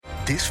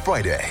This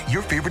Friday,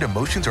 your favorite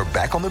emotions are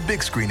back on the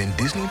big screen in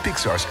Disney and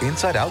Pixar's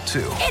Inside Out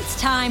 2. It's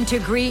time to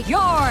greet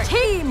your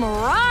Team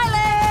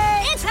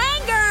Riley! It's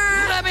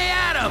anger! Let me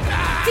at him!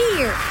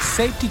 Fear!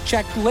 Safety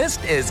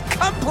checklist is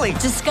complete!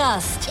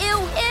 Disgust!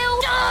 Ew!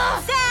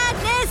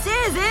 Sadness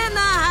is in the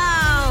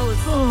house!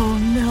 Oh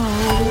no!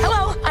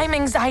 Hello, I'm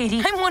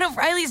anxiety. I'm one of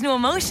Riley's new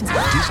emotions.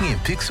 Disney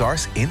and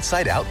Pixar's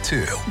Inside Out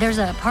 2. There's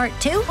a part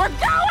 2? We're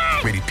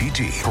going! Rated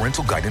PG.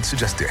 Parental guidance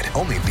suggested.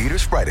 Only in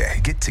theaters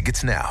Friday. Get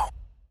tickets now.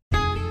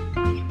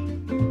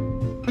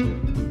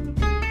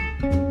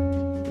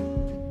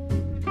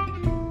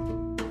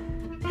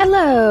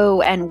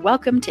 Hello, and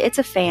welcome to It's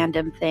a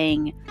Fandom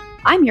Thing.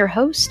 I'm your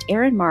host,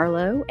 Erin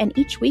Marlowe, and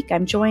each week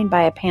I'm joined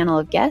by a panel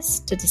of guests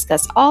to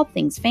discuss all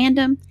things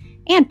fandom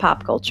and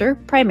pop culture,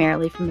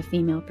 primarily from a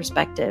female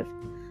perspective.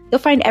 You'll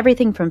find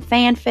everything from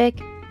fanfic,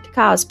 to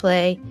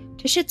cosplay,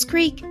 to Schitt's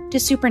Creek, to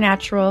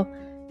Supernatural,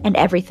 and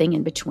everything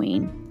in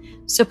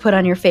between. So put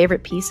on your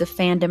favorite piece of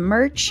fandom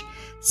merch,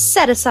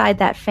 set aside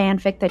that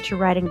fanfic that you're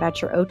writing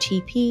about your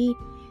OTP,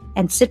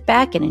 and sit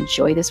back and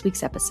enjoy this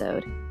week's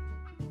episode.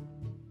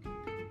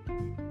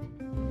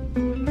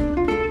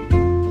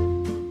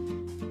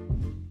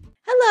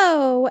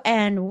 Hello,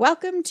 and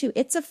welcome to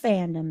It's a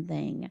Fandom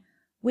Thing.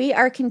 We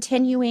are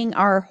continuing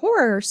our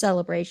horror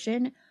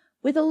celebration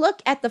with a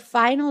look at the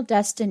Final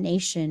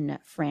Destination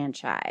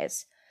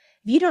franchise.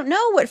 If you don't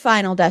know what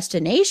Final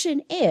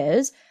Destination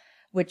is,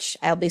 which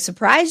I'll be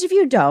surprised if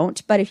you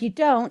don't, but if you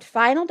don't,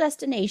 Final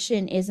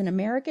Destination is an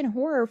American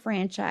horror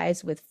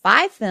franchise with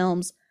 5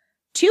 films,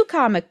 2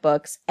 comic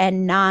books,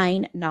 and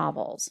 9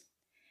 novels.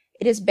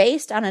 It is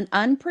based on an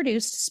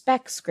unproduced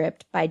spec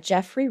script by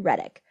Jeffrey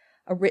Reddick,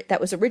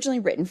 that was originally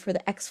written for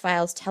the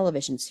X-Files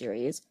television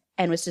series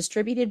and was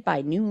distributed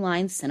by New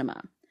Line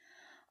Cinema.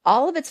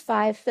 All of its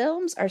 5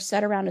 films are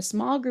set around a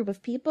small group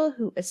of people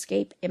who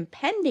escape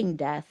impending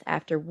death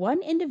after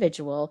one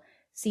individual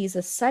sees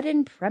a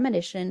sudden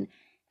premonition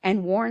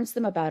and warns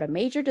them about a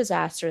major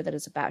disaster that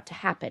is about to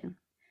happen.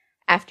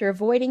 After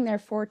avoiding their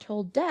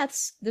foretold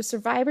deaths, the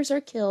survivors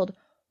are killed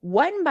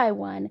one by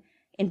one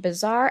in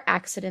bizarre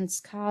accidents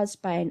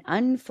caused by an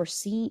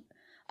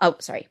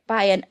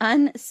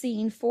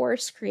unseen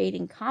force,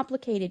 creating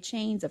complicated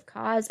chains of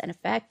cause and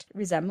effect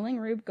resembling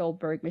Rube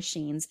Goldberg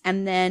machines,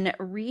 and then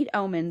read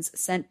omens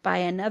sent by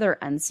another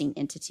unseen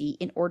entity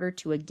in order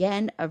to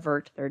again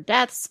avert their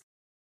deaths.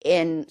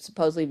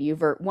 Supposedly, if you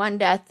avert one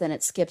death, then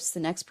it skips the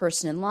next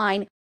person in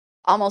line.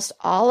 Almost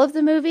all of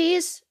the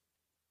movies,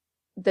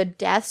 the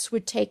deaths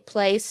would take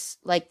place,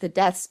 like the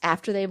deaths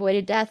after they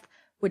avoided death,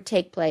 would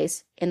take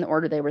place in the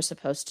order they were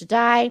supposed to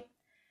die.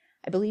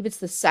 I believe it's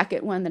the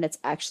second one that it's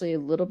actually a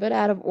little bit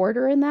out of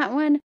order in that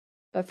one,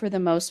 but for the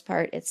most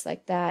part, it's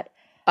like that.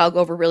 I'll go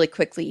over really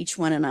quickly each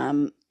one,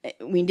 and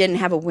we didn't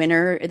have a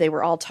winner. They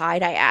were all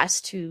tied. I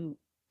asked who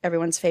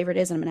everyone's favorite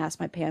is, and I'm going to ask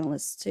my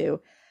panelists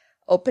too.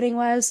 Opening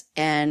was,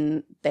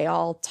 and they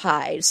all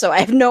tied, so I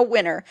have no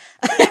winner.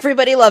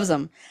 Everybody loves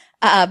them.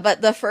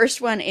 But the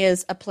first one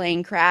is a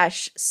plane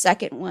crash.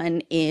 Second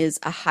one is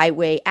a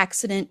highway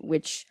accident,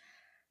 which,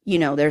 you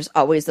know, there's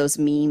always those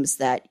memes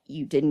that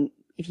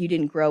if you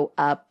didn't grow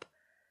up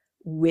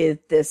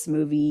with this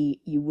movie,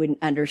 you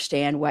wouldn't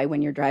understand why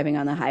when you're driving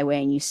on the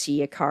highway and you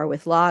see a car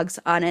with logs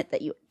on it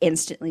that you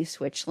instantly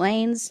switch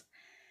lanes.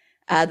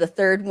 The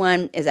third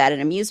one is at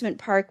an amusement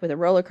park with a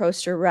roller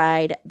coaster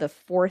ride. The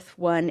fourth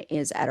one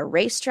is at a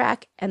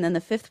racetrack. And then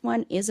the fifth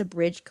one is a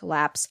bridge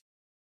collapse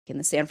in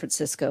the San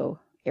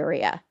Francisco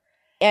area.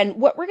 And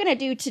what we're going to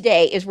do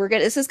today is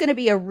this is going to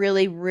be a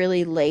really,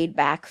 really laid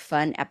back,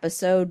 fun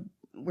episode.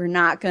 We're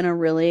not going to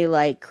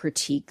really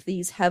critique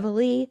these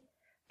heavily.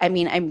 I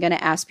mean, I'm going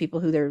to ask people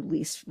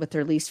what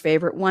their least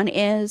favorite one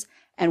is.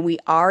 And we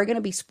are going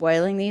to be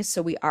spoiling these.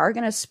 So we are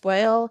going to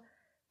spoil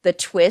the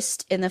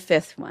twist in the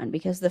fifth one,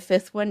 because the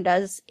fifth one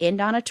does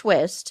end on a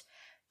twist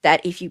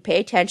that if you pay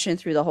attention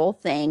through the whole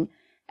thing,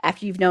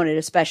 after you've known it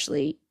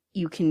especially,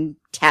 you can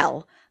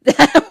tell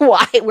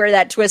where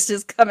that twist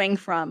is coming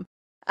from,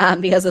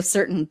 because of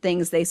certain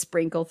things they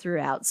sprinkle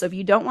throughout. So if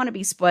you don't want to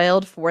be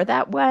spoiled for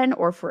that one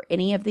or for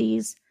any of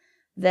these,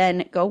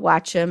 then go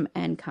watch them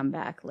and come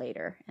back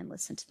later and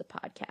listen to the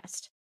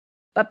podcast.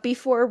 But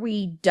before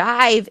we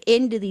dive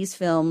into these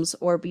films,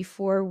 or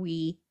before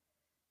we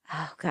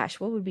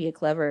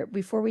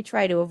before we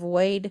try to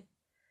avoid,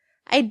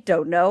 I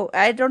don't know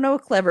a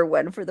clever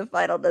one for the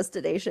Final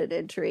Destination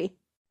entry.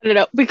 I don't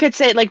know. We could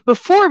say,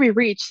 before we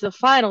reach the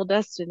final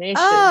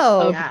destination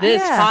of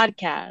this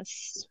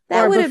podcast.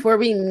 Before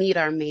we meet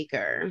our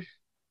maker.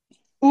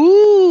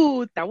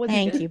 Ooh, that was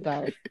Thank you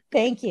both.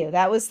 Thank you.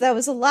 That was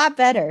a lot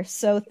better.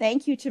 So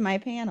thank you to my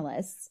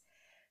panelists.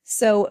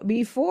 So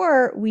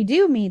before we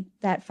do meet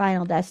that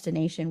final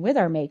destination with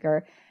our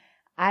maker,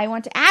 I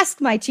want to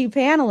ask my two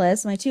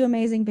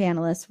amazing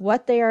panelists,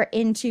 what they are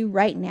into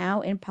right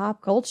now in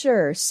pop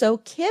culture. So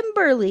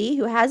Kimberly,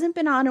 who hasn't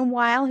been on in a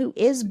while, who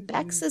is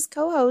Bex's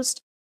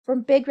co-host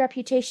from Big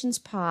Reputations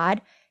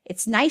Pod,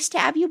 it's nice to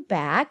have you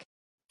back.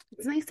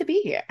 It's nice to be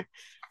here.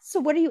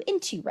 So what are you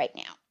into right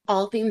now?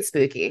 All things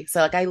spooky.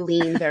 So like I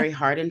lean very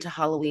hard into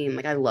Halloween.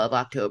 Like I love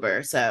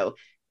October. So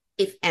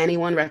if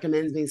anyone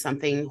recommends me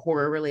something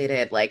horror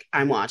related, like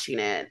I'm watching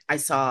it. I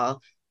saw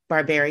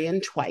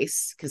Barbarian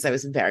twice because I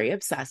was very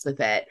obsessed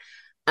with it.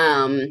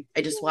 I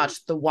just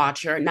watched The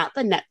Watcher, not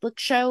the Netflix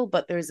show,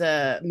 but there's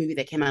a movie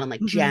that came out in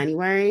like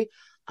January.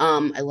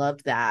 I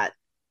loved that.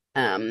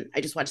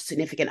 I just watched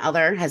Significant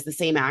Other, has the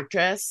same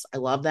actress. I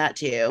love that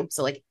too.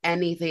 So like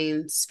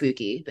anything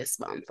spooky this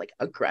month, like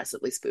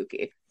aggressively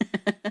spooky.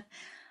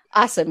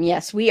 Awesome.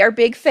 Yes, we are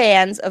big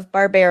fans of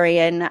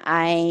Barbarian.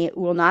 I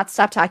will not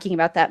stop talking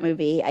about that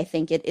movie. I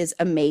think it is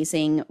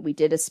amazing. We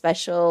did a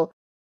special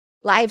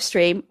live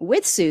stream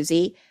with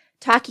Susie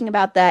talking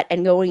about that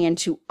and going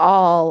into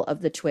all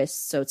of the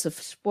twists. So it's a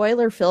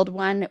spoiler-filled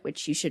one,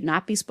 which you should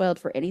not be spoiled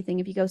for anything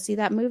if you go see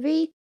that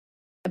movie.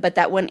 But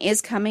that one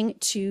is coming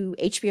to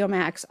HBO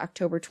Max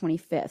October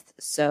 25th.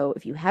 So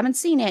if you haven't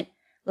seen it,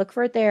 look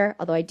for it there.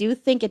 Although I do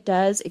think it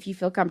does, if you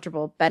feel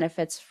comfortable,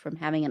 benefits from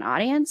having an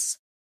audience.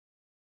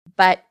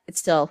 But it's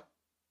still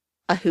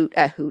a hoot.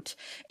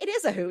 It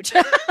is a hoot.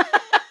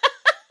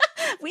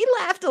 We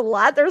laughed a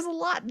lot. There's a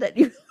lot that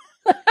you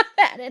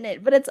had in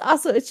it, but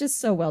it's just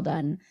so well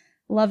done.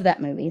 Love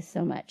that movie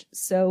so much.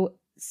 So,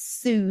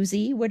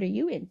 Susie, what are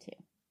you into?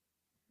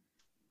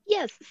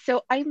 Yes,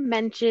 so I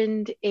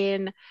mentioned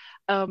in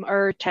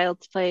our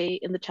Child's Play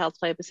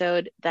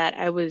episode that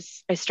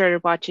I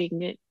started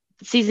watching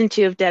season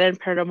 2 of Dead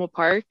End Paranormal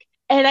Park,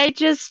 and I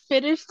just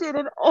finished it,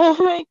 and oh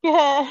my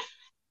god,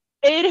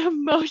 it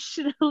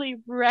emotionally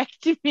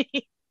wrecked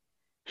me.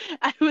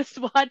 I was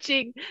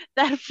watching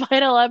that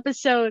final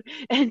episode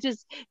and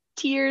just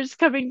tears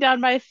coming down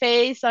my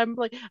face. I'm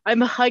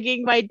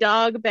hugging my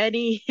dog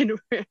Benny, and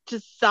we're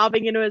just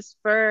sobbing into his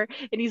fur,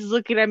 and he's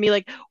looking at me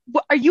like,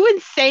 "What, are you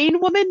insane,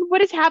 woman?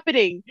 What is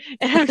happening?"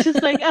 And I'm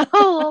just like,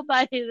 "Oh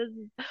my, this is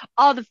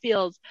all the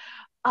feels."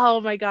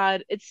 Oh my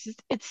god,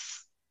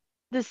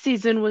 this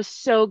season was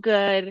so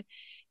good,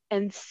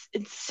 and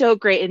it's so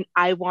great, and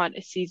I want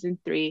a season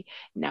 3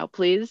 now,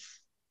 please.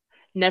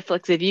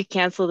 Netflix, if you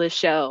cancel this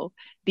show,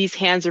 these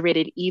hands are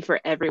rated E for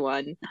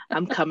everyone.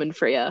 I'm coming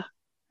for you.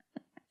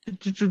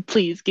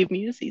 Please give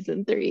me a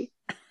season 3.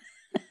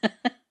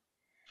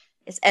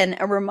 And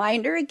a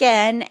reminder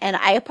again, and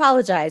I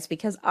apologize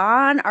because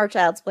on our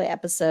Child's Play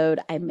episode,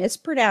 I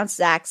mispronounced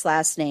Zach's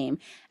last name,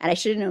 and I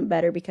should have known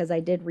better because I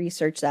did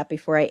research that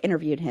before I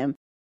interviewed him.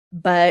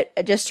 But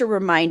just a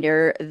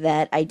reminder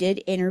that I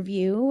did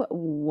interview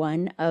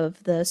one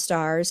of the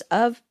stars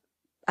of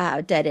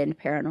Dead End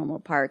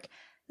Paranormal Park,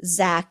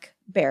 Zach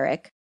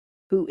Barrick,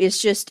 who is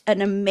just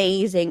an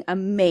amazing,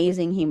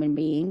 amazing human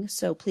being.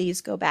 So please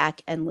go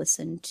back and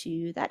listen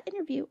to that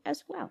interview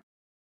as well.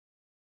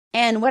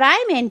 And what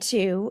I'm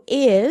into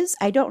is,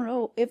 I don't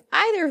know if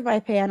either of my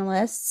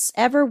panelists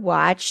ever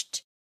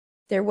watched,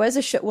 there was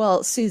a show,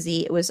 well,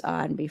 Susie, it was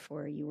on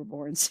before you were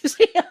born,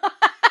 Susie.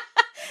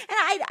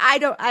 And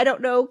I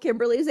don't know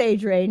Kimberly's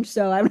age range,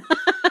 so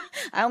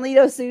I only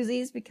know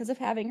Susie's because of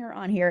having her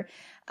on here.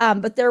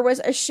 But there was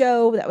a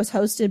show that was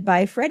hosted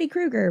by Freddy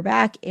Krueger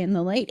back in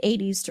the late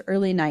 80s to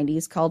early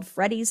 90s called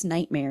Freddy's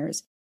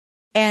Nightmares.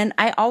 And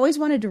I always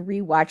wanted to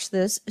rewatch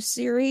this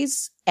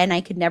series, and I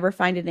could never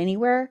find it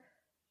anywhere.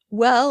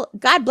 Well,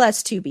 God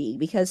bless Tubi,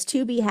 because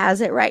Tubi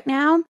has it right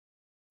now.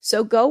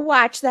 So go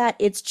watch that.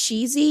 It's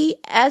cheesy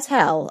as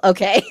hell,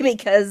 okay?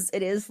 Because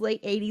it is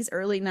late 80s,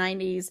 early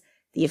 90s.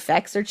 The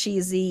effects are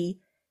cheesy,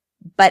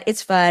 but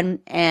it's fun.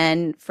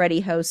 And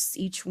Freddy hosts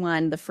each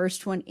one. The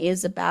first one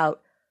is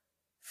about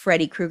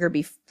Freddy Krueger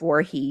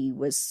before he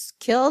was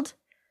killed.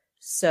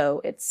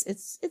 So it's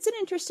an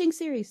interesting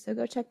series. So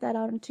go check that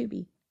out on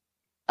Tubi.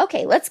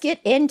 Okay, let's get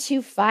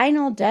into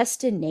Final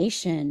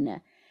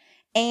Destination.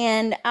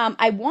 And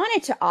I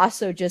wanted to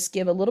also just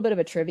give a little bit of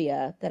a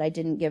trivia that I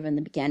didn't give in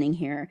the beginning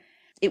here.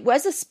 It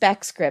was a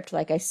spec script,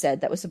 like I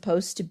said, that was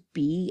supposed to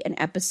be an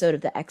episode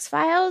of The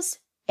X-Files.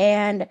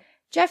 And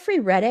Jeffrey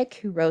Reddick,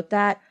 who wrote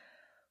that,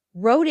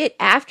 wrote it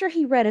after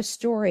he read a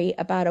story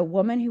about a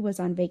woman who was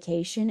on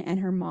vacation and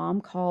her mom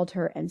called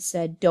her and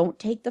said, "Don't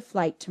take the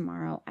flight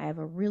tomorrow. I have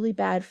a really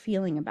bad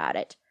feeling about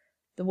it."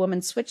 The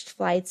woman switched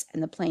flights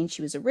and the plane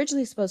she was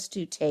originally supposed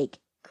to take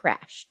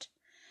crashed.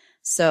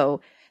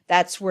 So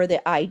that's where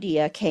the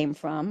idea came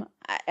from.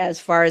 As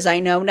far as I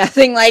know,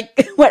 nothing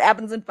like what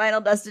happens in Final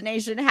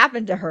Destination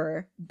happened to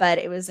her, but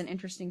it was an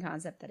interesting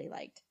concept that he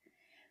liked.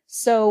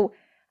 So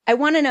I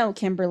want to know,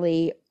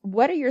 Kimberly,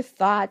 what are your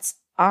thoughts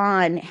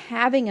on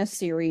having a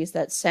series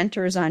that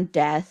centers on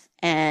death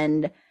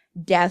and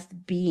death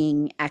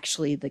being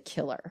actually the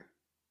killer?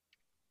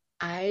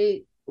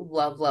 I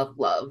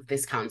love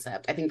this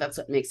concept. I think that's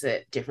what makes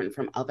it different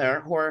from other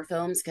horror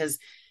films, because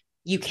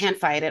you can't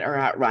fight it or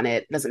outrun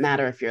it. It doesn't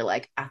matter if you're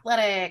like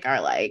athletic or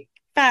like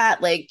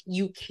fat, like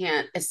you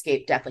can't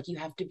escape death. Like you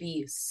have to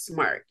be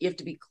smart. You have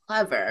to be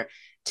clever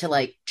to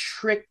like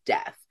trick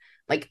death.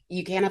 Like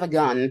you can't have a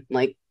gun.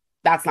 Like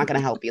that's not going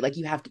to help you. Like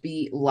you have to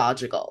be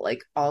logical.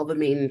 Like all the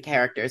main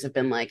characters have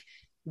been like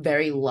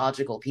very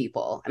logical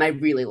people. And I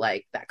really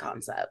like that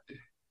concept.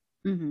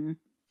 Mm-hmm.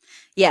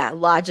 Yeah,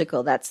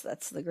 logical. That's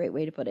the great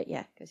way to put it.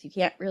 Yeah, because you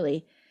can't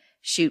really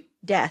shoot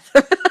death.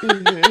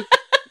 Mhm.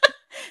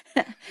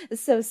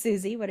 So,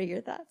 Susie, what are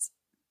your thoughts?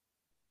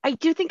 I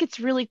do think it's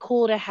really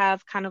cool to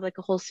have kind of like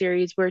a whole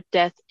series where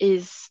death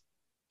is,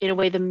 in a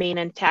way, the main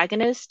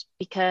antagonist,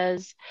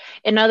 because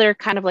in other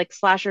kind of like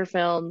slasher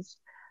films,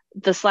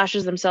 the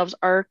slashers themselves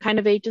are kind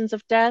of agents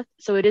of death.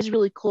 So it is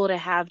really cool to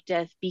have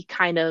death be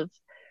kind of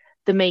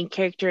the main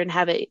character and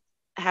have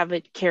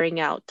it carrying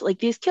out like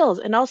these kills.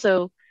 And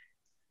also,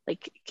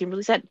 like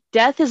Kimberly said,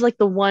 death is like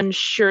the one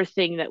sure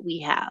thing that we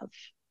have.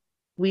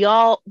 We're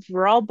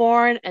all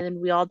born and then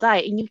we all die.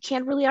 And you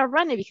can't really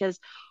outrun it because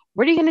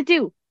what are you gonna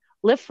do?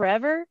 Live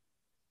forever?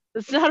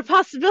 It's not a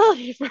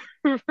possibility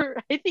for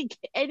I think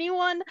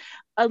anyone,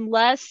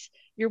 unless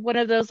you're one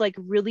of those like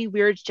really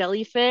weird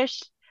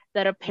jellyfish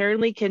that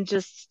apparently can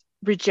just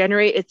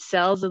regenerate its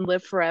cells and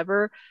live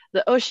forever.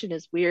 The ocean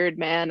is weird,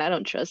 man. I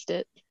don't trust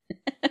it.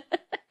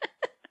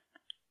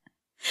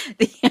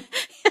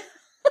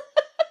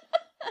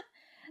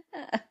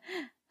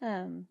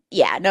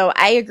 Yeah, no,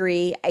 I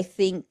agree. I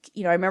think,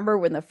 I remember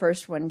when the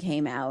first one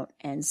came out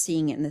and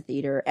seeing it in the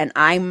theater, and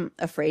I'm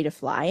afraid of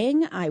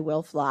flying. I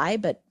will fly,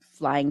 but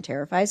flying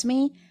terrifies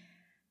me.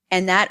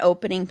 And that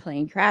opening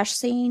plane crash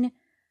scene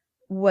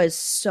was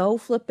so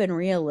flippin'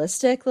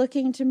 realistic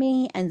looking to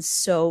me and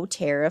so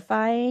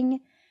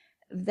terrifying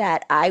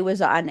that I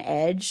was on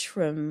edge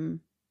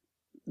from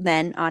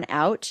then on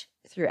out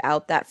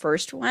throughout that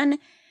first one.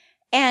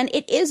 And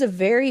it is a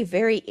very,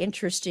 very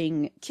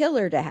interesting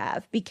killer to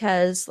have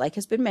because, like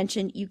has been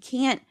mentioned, you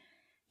can't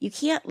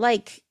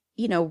like,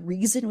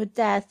 reason with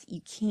death. You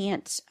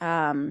can't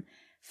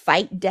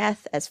fight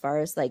death as far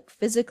as like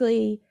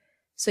physically.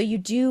 So you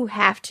do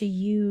have to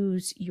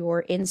use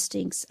your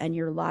instincts and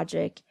your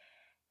logic.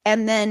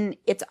 And then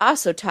it's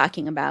also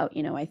talking about,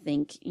 I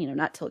think,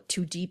 not to look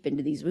too deep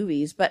into these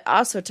movies, but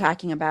also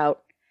talking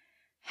about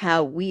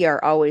how we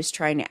are always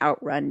trying to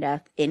outrun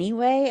death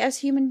anyway as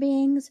human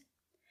beings.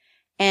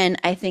 And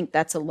I think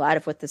that's a lot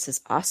of what this is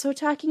also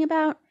talking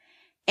about.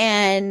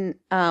 And,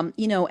 and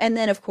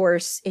then of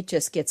course it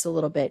just gets a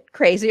little bit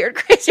crazier and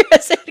crazier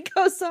as it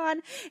goes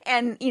on.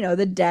 And,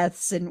 the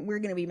deaths, and we're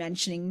going to be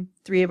mentioning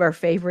 3 of our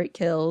favorite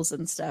kills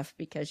and stuff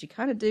because you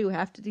kind of do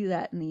have to do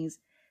that in these,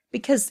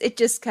 because it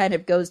just kind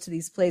of goes to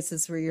these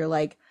places where you're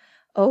like,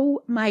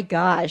 oh my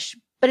gosh,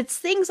 but it's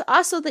things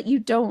also that you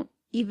don't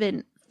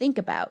even think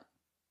about,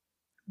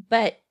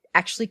 but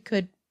actually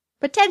could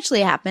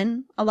potentially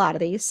happen. A lot of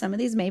these, some of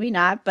these maybe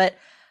not, but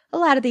a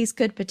lot of these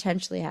could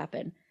potentially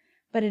happen.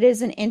 But it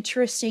is an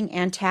interesting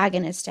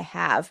antagonist to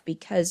have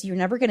because you're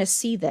never going to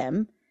see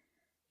them.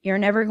 You're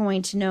never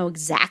going to know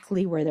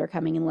exactly where they're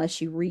coming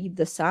unless you read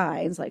the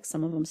signs like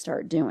some of them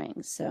start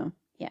doing. So,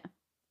 yeah.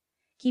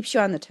 Keeps you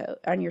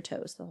on your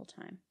toes the whole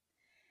time.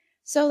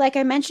 So, like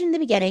I mentioned in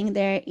the beginning,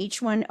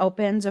 each one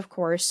opens, of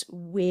course,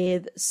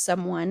 with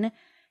someone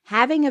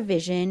having a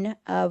vision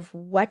of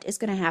what is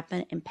going to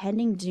happen,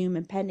 impending doom,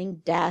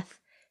 impending death,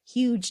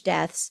 huge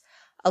deaths.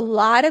 A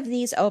lot of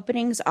these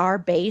openings are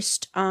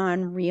based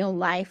on real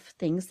life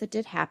things that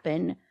did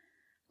happen.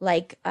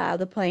 Like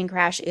the plane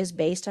crash is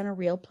based on a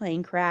real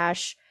plane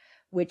crash,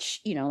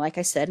 which, like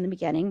I said in the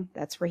beginning,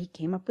 that's where he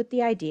came up with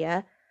the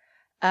idea.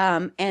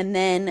 And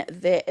then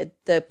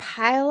the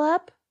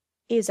pileup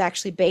is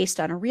actually based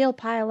on a real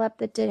pileup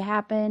that did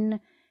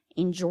happen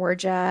in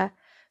Georgia.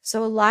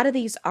 So a lot of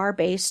these are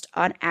based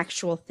on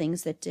actual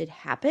things that did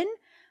happen.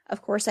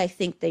 Of course, I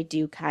think they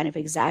do kind of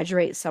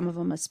exaggerate some of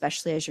them,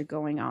 especially as you're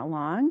going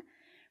along.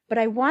 But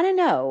I want to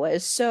know,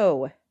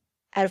 so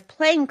out of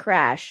plane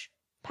crash,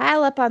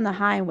 pile up on the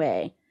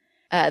highway,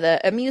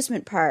 the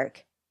amusement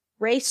park,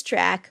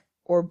 racetrack,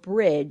 or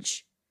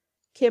bridge,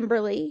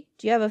 Kimberly,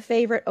 do you have a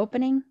favorite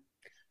opening?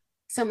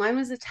 So mine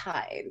was a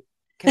tie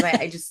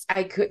because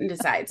I couldn't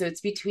decide. So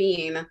it's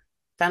between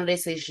Final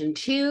Destination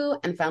 2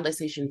 and Final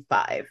Destination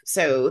 5.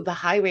 So the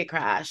highway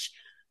crash,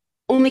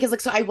 only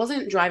because so I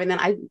wasn't driving then.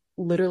 I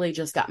literally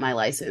just got my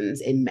license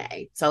in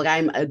May. So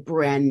I'm a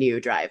brand new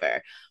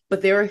driver.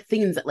 But there are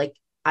things that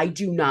I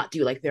do not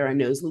do. There are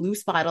no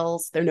loose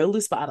bottles. There are no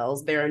loose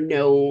bottles. There are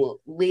no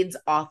lids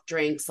off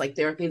drinks.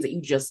 There are things that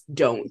you just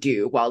don't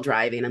do while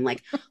driving.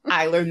 And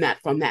I learned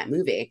that from that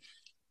movie.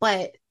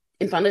 But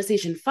in Final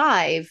Destination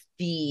 5,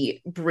 the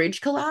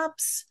bridge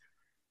collapse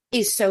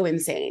is so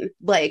insane.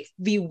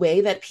 The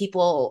way that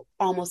people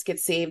almost get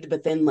saved,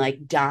 but then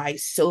die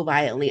so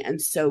violently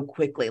and so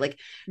quickly.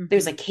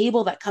 There's a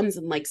cable that comes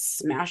and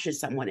smashes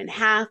someone in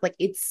half.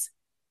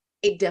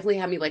 It definitely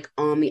had me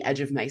on the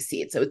edge of my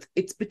seat. So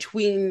it's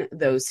between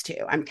those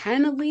two. I'm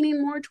kind of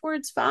leaning more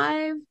towards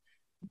 5,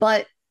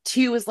 but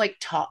 2 has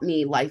taught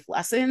me life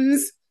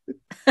lessons.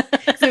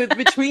 So it's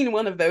between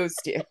one of those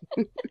two.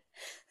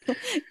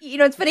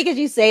 It's funny because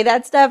you say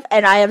that stuff,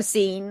 and I have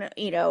seen,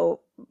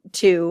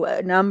 2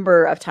 a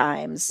number of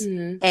times,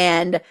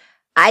 and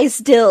I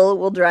still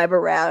will drive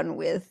around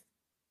with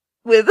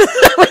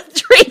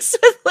drinks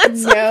with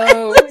lids.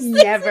 No,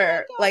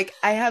 never.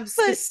 I have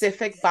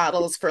specific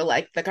bottles for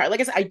the car. I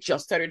said, I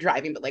just started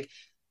driving, but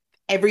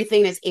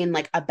everything is in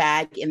like a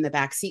bag in the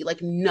back seat.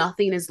 Like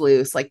nothing is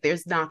loose. Like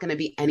there's not going to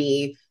be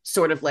any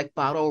sort of like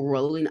bottle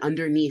rolling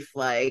underneath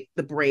like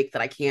the brake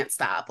that I can't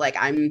stop. Like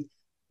I'm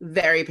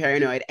very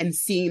paranoid, and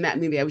seeing that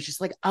movie I was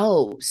just like,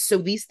 oh, so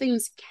these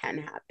things can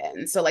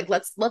happen. So like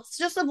let's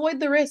just avoid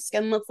the risk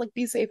and let's like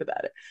be safe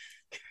about it.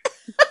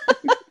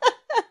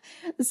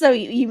 So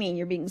you mean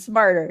you're being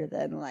smarter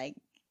than like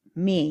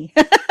me?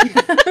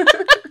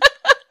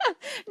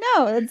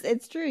 No,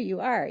 it's true. You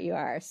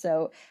are.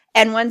 So,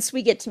 and once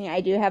we get to me, I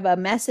do have a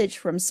message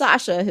from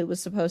Sasha, who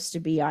was supposed to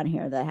be on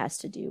here, that has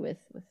to do with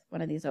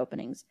one of these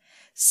openings.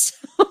 So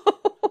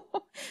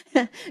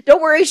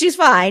don't worry, she's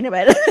fine.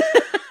 But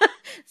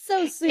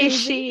so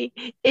Susie.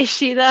 Is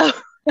she though?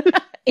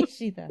 Is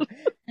she though?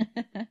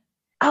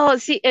 Oh,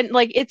 see, and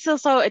like it's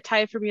also a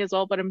tie for me as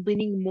well, but I'm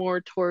leaning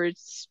more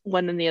towards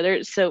one than the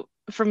other. So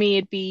for me,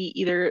 it'd be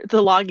either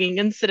the logging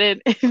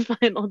incident in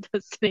Final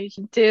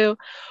Destination 2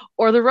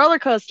 or the roller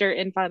coaster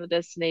in Final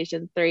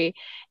Destination 3.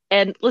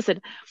 And listen,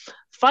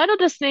 Final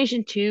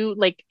Destination 2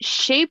 like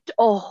shaped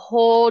a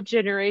whole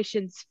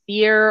generation's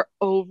fear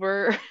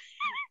over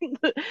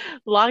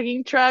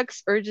logging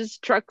trucks or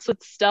just trucks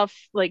with stuff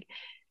like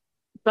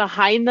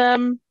behind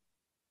them.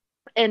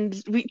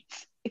 And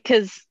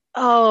because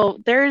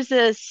there's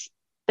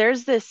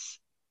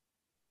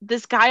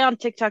this guy on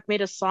TikTok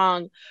made a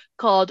song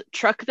called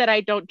Truck That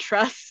I Don't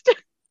Trust.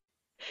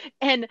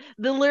 And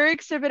the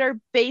lyrics of it are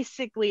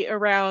basically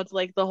around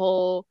like the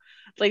whole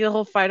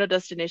Final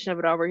Destination of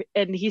it all.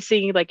 And he's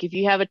singing like, if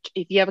you have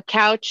a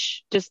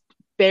couch just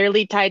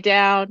barely tied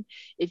down,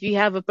 if you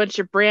have a bunch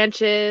of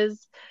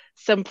branches,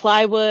 some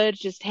plywood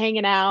just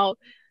hanging out,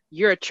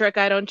 you're a truck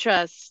I don't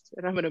trust,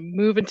 and I'm gonna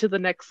move into the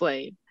next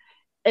lane.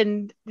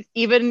 And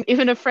even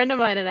a friend of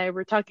mine and I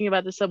were talking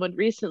about this someone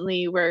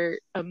recently, where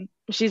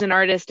she's an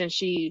artist and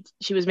she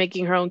was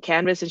making her own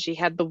canvas, and she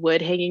had the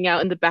wood hanging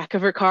out in the back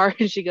of her car,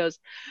 and she goes,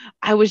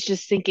 I was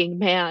just thinking,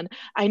 man,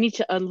 I need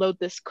to unload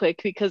this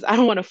quick because I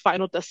don't want a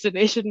Final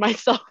Destination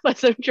myself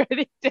as I'm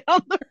driving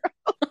down the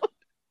road.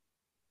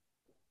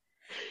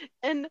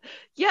 And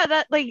yeah,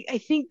 that like I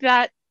think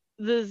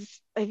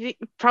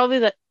probably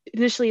that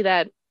initially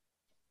that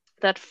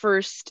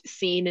first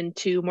scene in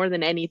 2 more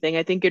than anything,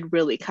 I think it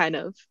really kind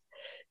of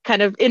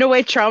in a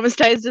way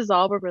traumatized us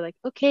all, where we're like,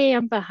 okay,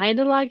 I'm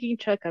behind a logging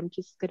truck, I'm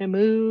just gonna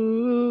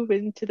move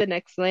into the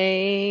next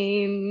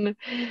lane.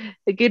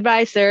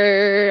 Goodbye,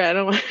 sir, I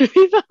don't want to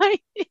be behind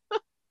you.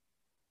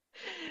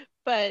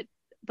 But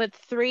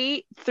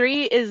three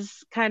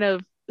is kind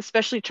of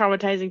especially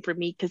traumatizing for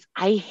me because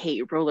I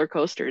hate roller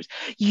coasters.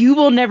 You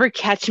will never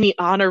catch me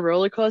on a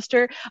roller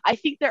coaster. I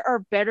think there are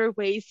better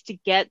ways to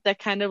get that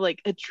kind of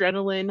like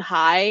adrenaline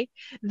high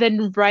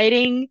than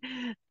riding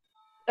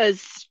a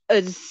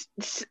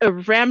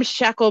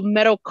ramshackle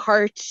metal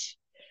cart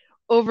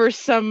over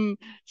some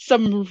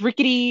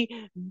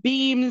rickety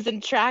beams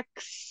and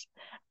tracks.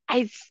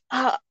 I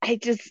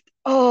just,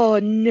 oh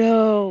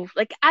no,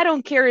 like I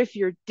don't care if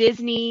you're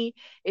Disney,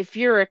 if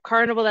you're a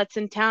carnival that's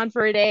in town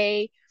for a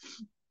day.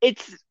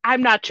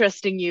 I'm not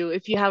trusting you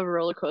if you have a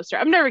roller coaster.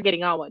 I'm never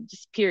getting on one,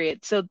 just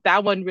period. So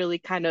that one really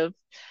kind of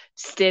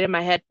stayed in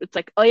my head. It's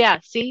like, oh yeah,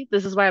 see,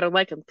 this is why I don't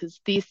like them,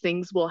 because these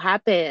things will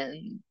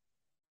happen.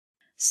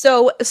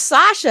 So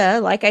Sasha,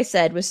 like I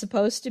said, was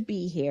supposed to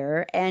be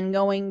here and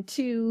going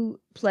to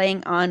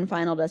playing on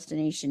Final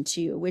Destination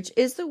 2, which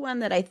is the one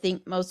that I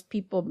think most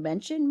people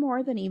mention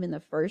more than even the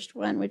first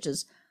one, which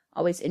is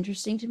always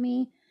interesting to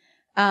me.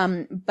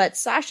 But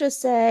Sasha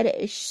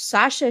said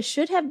Sasha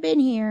should have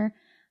been here,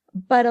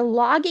 but a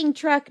logging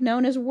truck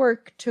known as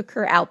work took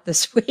her out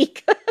this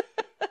week.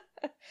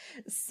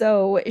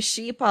 So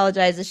she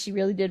apologizes. She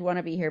really did want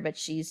to be here, but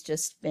she's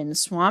just been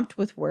swamped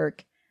with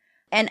work.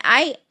 And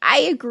I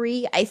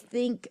agree. I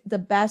think the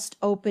best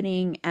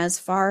opening, as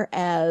far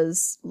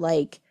as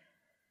like,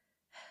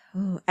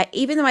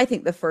 even though I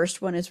think the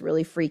first one is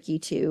really freaky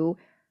too,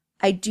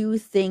 I do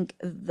think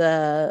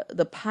the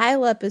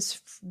pileup is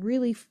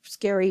really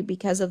scary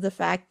because of the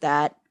fact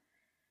that,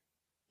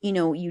 you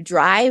know, you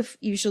drive,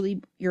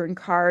 usually you're in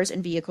cars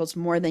and vehicles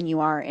more than you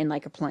are in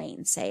like a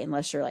plane, say,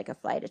 unless you're like a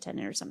flight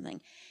attendant or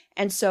something.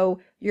 And so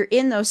you're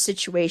in those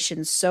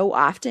situations so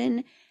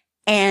often,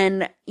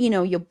 and, you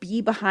know, you'll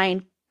be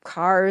behind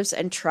cars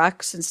and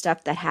trucks and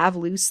stuff that have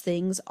loose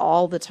things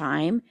all the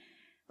time.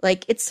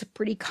 Like, it's a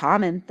pretty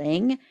common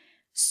thing.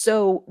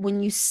 So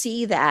when you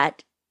see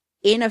that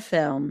in a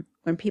film,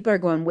 when people are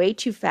going way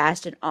too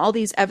fast and all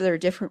these other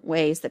different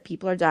ways that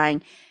people are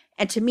dying,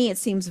 and to me, it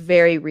seems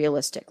very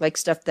realistic, like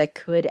stuff that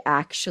could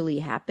actually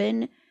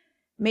happen.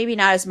 Maybe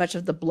not as much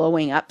of the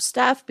blowing up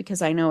stuff,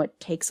 because I know it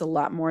takes a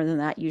lot more than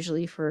that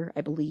usually for,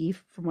 I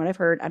believe, from what I've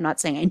heard. I'm not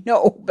saying I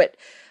know, but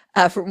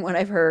from what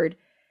I've heard.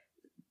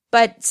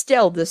 But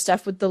still, the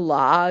stuff with the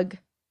log,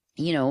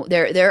 you know,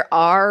 there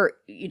are,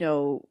 you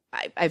know,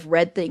 I've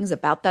read things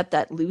about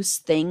that loose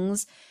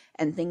things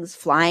and things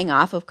flying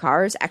off of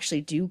cars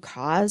actually do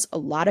cause a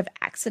lot of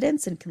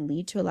accidents and can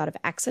lead to a lot of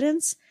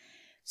accidents.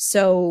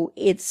 So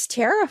it's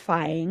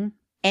terrifying,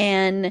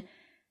 and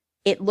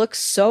it looks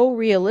so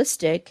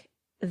realistic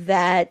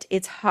that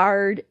it's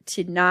hard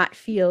to not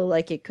feel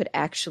like it could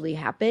actually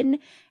happen.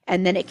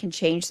 And then it can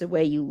change the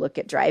way you look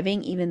at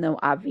driving, even though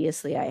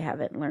obviously I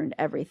haven't learned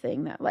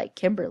everything that like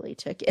Kimberly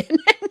took in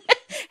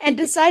and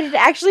decided to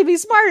actually be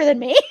smarter than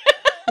me.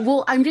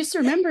 Well, I'm just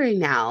remembering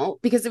now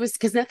because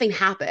nothing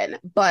happened,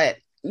 but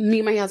me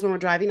and my husband were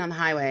driving on the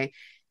highway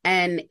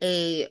and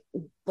a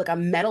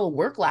metal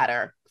work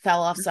ladder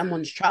fell off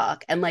someone's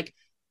truck, and like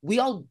we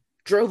all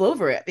drove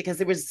over it because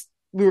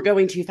we were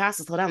going too fast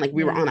to slow down. Like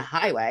we were on a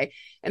highway,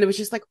 and it was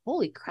just like,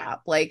 holy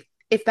crap. Like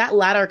if that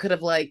ladder could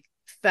have like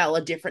fell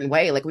a different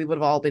way, like we would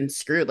have all been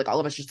screwed. Like all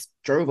of us just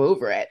drove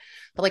over it.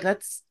 But like,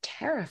 that's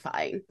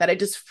terrifying that it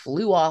just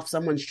flew off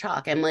someone's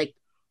truck. And like,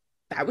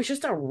 that was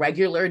just a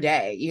regular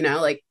day, you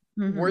know, like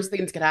worse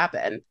things could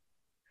happen.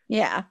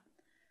 Yeah.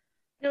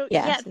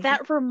 Yeah,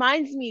 that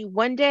reminds me.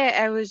 One day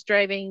I was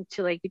driving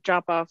to like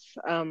drop off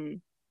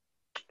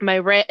my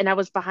rent, and I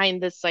was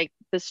behind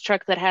this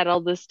truck that had all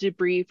this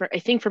debris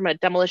from a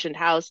demolition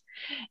house,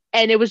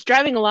 and it was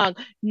driving along.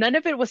 None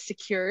of it was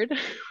secured,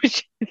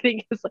 which I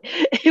think is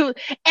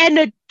and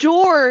a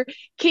door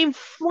came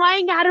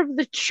flying out of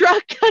the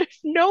truck out of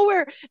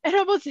nowhere and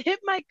almost hit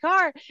my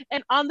car.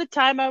 And on the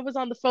time I was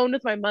on the phone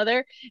with my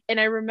mother, and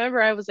I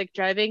remember I was like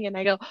driving, and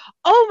I go,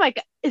 "Oh my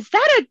God, is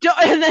that a door?"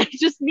 And then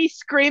just me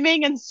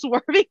screaming and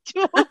swerving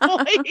to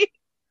avoid.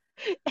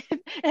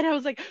 And I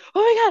was like,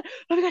 oh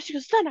my God. She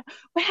goes, Sana,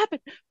 what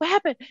happened?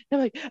 And I'm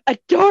like, a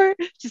door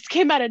just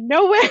came out of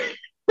nowhere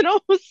and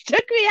almost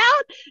took me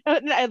out.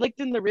 And I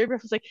looked in the rear, I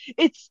was like,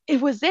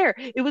 it was there.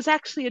 It was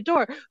actually a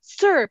door,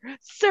 sir.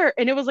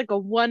 And it was like a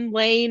one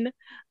lane,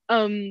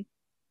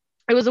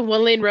 it was a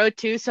one-lane road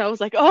too, so I was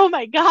like, "Oh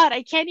my God,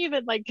 I can't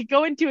even like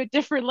go into a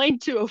different lane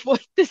to avoid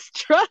this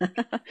truck."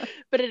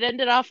 But it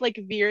ended off like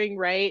veering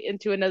right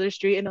into another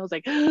street, and I was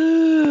like,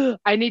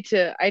 "I need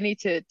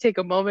to take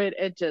a moment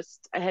and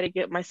I had to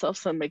get myself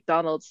some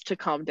McDonald's to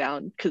calm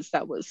down because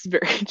that was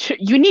very.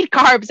 You need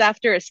carbs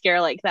after a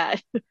scare like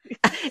that.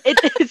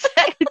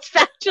 It's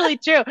factually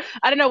true.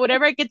 I don't know.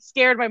 Whenever I get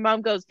scared, my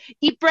mom goes,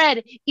 "Eat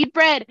bread.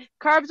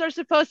 Carbs are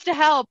supposed to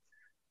help."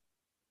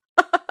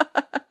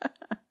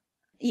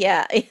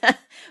 Yeah.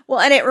 Well,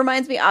 and it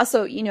reminds me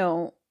also, you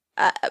know,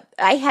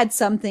 I had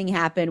something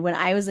happen when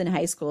I was in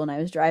high school and I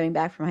was driving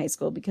back from high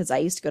school because I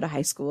used to go to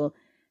high school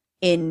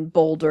in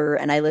Boulder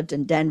and I lived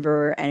in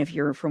Denver. And if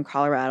you're from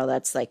Colorado,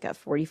 that's like a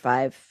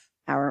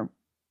 45-hour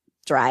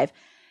drive.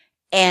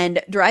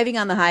 And driving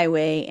on the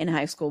highway in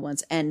high school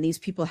once, and these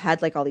people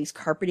had like all these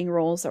carpeting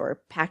rolls that were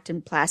packed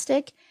in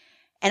plastic.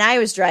 And I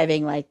was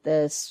driving like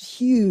this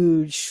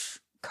huge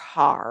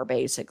car,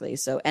 basically.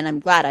 So, and I'm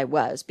glad I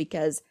was,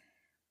 because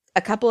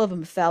a couple of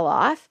them fell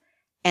off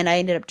and I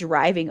ended up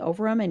driving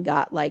over them and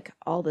got like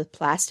all the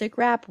plastic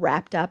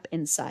wrapped up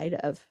inside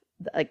of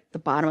the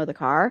bottom of the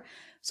car.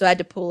 So I had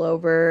to pull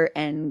over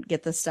and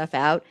get the stuff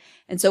out.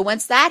 And so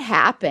once that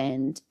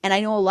happened, and I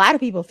know a lot of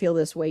people feel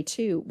this way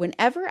too,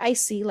 whenever I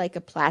see like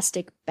a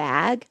plastic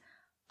bag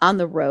on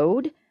the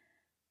road,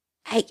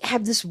 I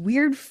have this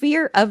weird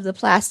fear of the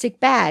plastic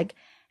bag.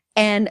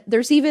 And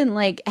there's even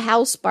like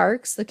Hal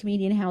Sparks, the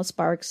comedian Hal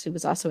Sparks, who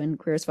was also in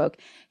Queer as Folk.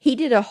 He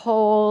did a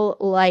whole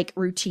like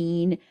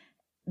routine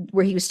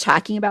where he was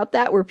talking about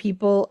that, where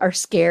people are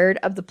scared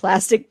of the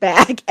plastic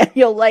bag and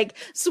you'll like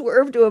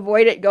swerve to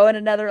avoid it, go in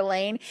another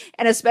lane.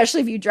 And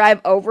especially if you drive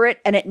over it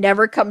and it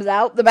never comes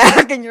out the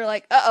back and you're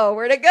like, uh-oh,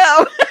 where'd it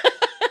go?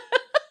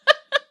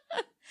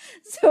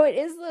 So it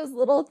is those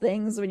little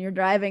things when you're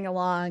driving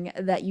along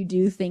that you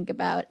do think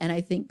about. And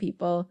I think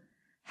people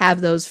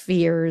have those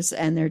fears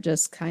and they're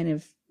just kind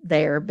of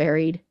there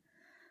buried,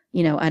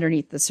 you know,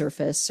 underneath the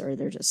surface, or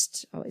they're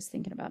just always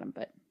thinking about them.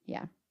 But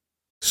yeah.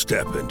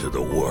 Step into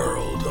the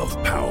world of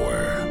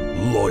power,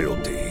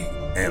 loyalty,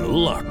 and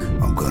luck.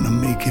 I'm gonna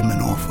make him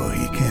an offer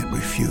he can't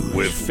refuse.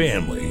 With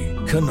family,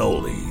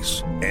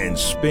 cannolis, and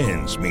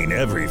spins mean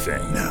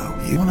everything. Now,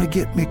 you wanna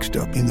get mixed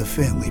up in the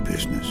family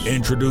business.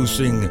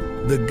 Introducing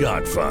The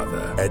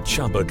Godfather at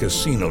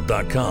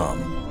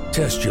ChumbaCasino.com.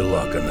 Test your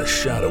luck in the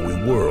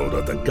shadowy world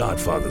of The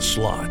Godfather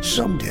slot.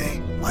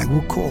 Someday, I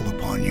will call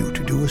upon you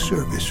to do a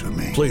service for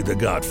me. Play The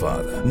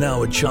Godfather,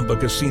 now at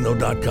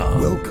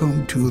ChumbaCasino.com.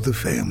 Welcome to the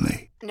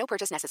family. No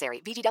purchase necessary.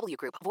 VGW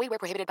Group. Void where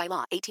prohibited by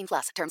law.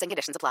 18+. Terms and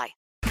conditions apply.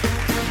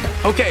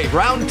 Okay,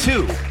 round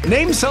two.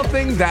 Name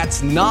something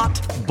that's not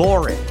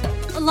boring.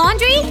 A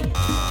laundry?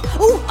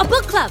 Ooh, a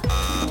book club.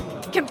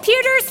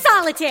 Computer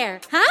solitaire,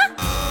 huh?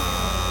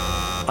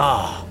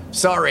 Ah,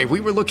 sorry.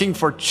 We were looking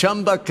for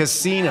Chumba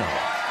Casino.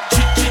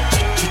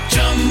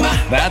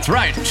 That's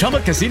right.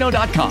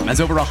 ChumbaCasino.com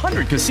has over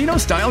 100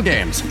 casino-style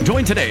games.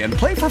 Join today and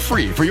play for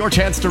free for your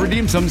chance to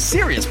redeem some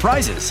serious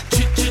prizes.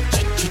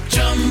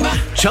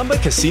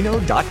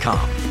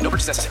 ChumbaCasino.com. No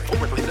purchase necessary. Void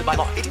where prohibited by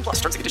law. 18+.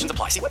 Terms and conditions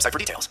apply. See website for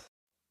details.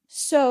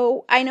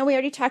 So I know we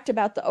already talked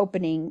about the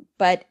opening,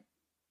 but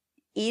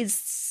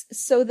is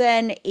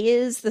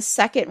the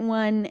second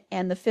one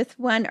and the fifth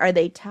one, are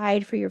they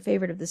tied for your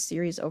favorite of the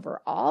series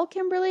overall,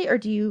 Kimberly, or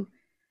do you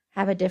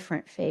have a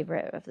different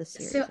favorite of the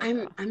series? So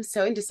I'm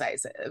so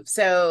indecisive.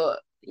 So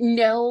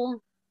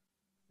no,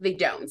 they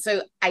don't.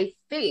 So I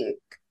think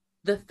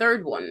the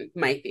third one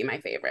might be my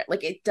favorite.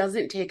 Like, it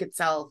doesn't take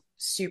itself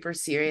super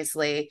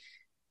seriously.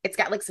 It's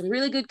got like some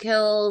really good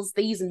kills.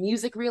 They use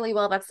music really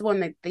well. That's the one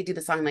that they do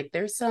the song like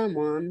 "There's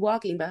someone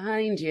walking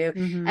behind you,"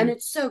 and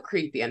it's so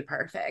creepy and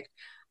perfect.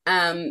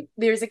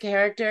 There's a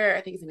character,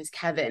 I think his name is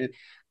Kevin.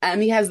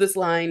 He has this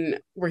line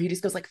where he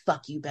just goes like,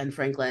 "Fuck you, Ben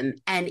Franklin,"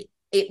 and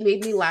it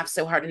made me laugh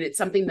so hard, and it's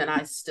something that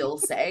I still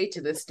say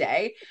to this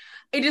day.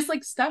 It just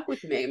like stuck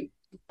with me.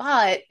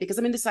 But because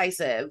I'm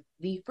indecisive,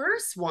 the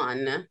first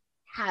one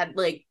had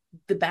like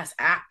the best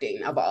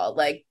acting of all.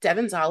 Like,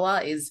 Devon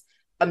Sawa is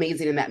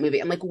amazing in that movie.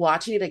 And like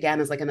watching it again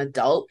as like an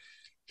adult,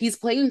 he's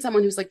playing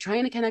someone who's like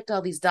trying to connect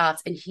all these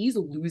dots, and he's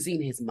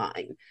losing his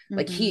mind.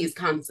 Like, he's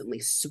constantly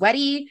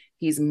sweaty,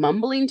 he's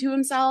mumbling to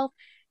himself.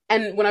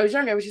 And when I was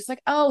younger, I was just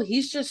like, oh,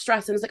 he's just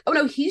stressed. And it's like, oh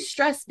no, he's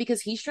stressed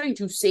because he's trying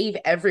to save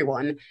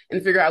everyone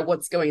and figure out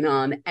what's going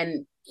on.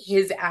 And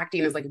his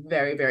acting is like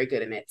very, very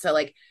good in it. So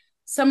like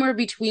somewhere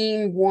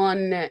between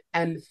 1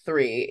 and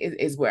 3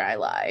 is where I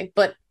lie.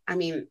 But I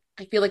mean,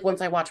 I feel like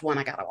once I watch one,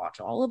 I gotta watch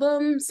all of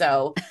them.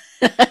 So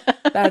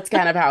that's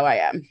kind of how I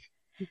am.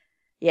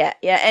 Yeah.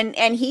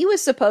 And he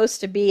was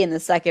supposed to be in the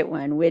second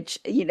one, which,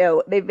 you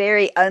know, they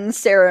very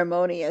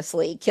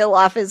unceremoniously kill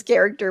off his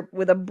character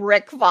with a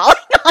brick falling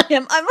on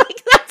him. I'm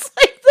like,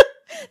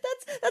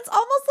 that's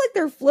almost like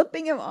they're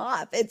flipping him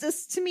off. It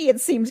just, to me, it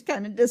seems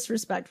kind of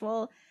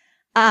disrespectful.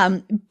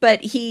 But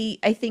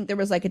I think there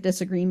was like a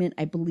disagreement,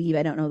 I believe.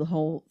 I don't know the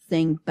whole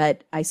thing,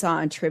 but I saw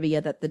on trivia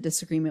that the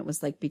disagreement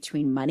was like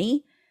between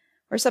money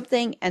or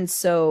something. And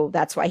so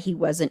that's why he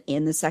wasn't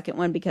in the second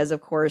one, because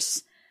of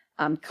course,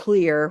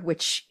 Clear,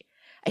 which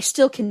I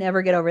still can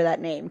never get over that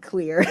name,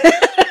 Clear.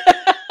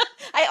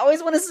 I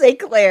always want to say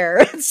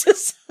Claire. It's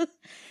just,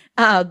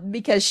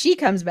 because she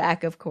comes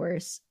back, of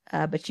course,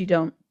 but you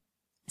don't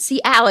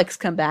see Alex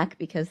come back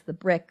because the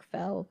brick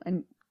fell,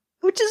 and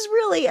which is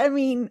really, I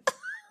mean,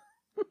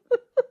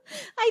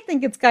 I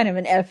think it's kind of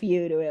an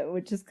FU to it,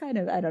 which is kind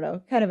of, I don't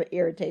know, kind of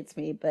irritates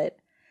me, but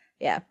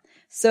yeah.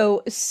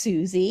 So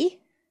Susie,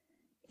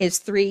 is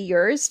 3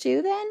 yours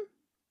too then?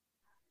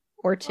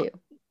 Or 2?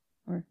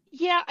 Or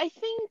yeah, I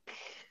think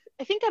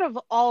out of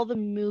all the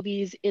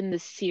movies in the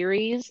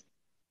series,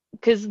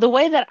 because the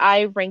way that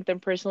I rank them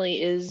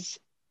personally is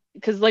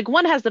because like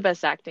 1 has the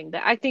best acting.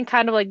 The acting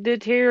kind of like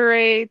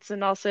deteriorates,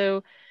 and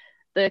also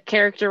the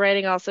character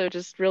writing also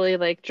just really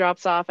like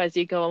drops off as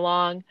you go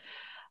along.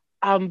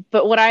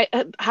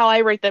 But how I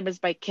rate them is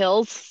by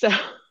kills. So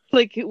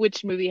like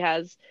which movie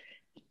has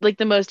like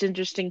the most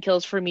interesting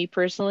kills for me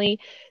personally.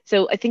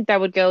 So I think that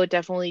would go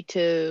definitely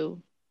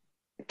to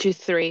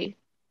 3.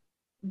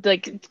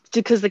 Like,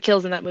 because the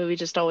kills in that movie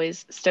just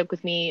always stuck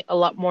with me a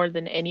lot more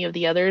than any of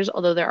the others,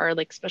 although there are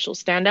like special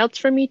standouts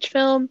from each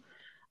film.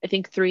 I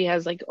think 3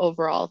 has like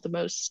overall the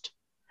funnest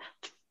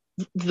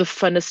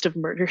of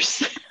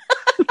murders.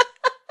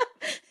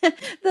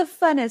 the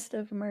funnest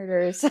of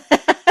murders.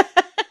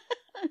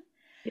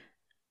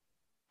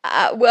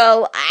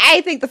 Well,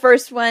 I think the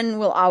first one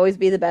will always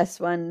be the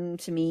best one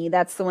to me.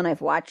 That's the one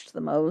I've watched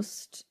the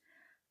most.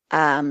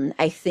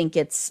 I think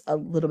it's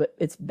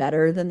it's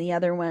better than the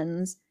other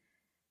ones.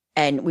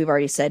 And we've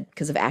already said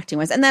because of acting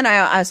wise. And then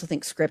I also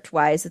think script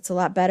wise, it's a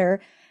lot better.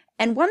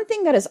 And one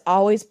thing that has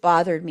always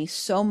bothered me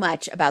so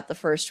much about the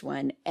first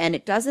one, and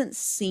it doesn't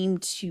seem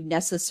to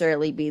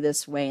necessarily be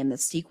this way in the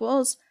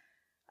sequels,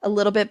 a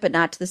little bit, but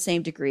not to the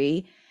same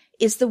degree,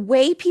 is the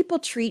way people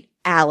treat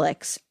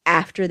Alex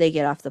after they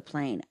get off the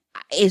plane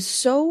is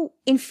so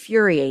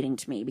infuriating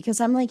to me,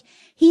 because I'm like,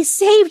 he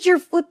saved your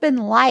flippin'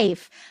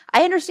 life.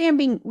 I understand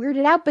being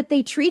weirded out, but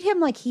they treat him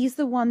like he's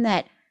the one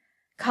that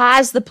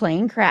caused the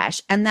plane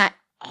crash. And that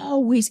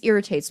always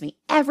irritates me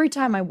every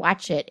time I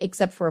watch it,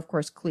 except for, of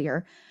course,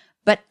 Clear.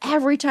 But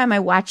every time I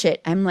watch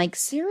it, I'm like,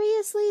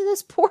 seriously,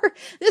 this poor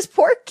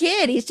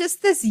kid. He's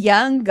just this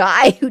young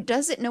guy who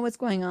doesn't know what's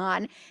going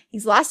on.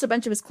 He's lost a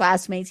bunch of his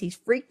classmates. He's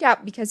freaked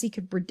out because he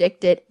could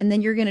predict it. And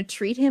then you're going to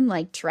treat him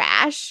like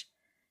trash.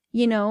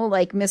 You know,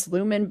 like Miss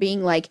Lumen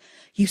being like,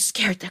 you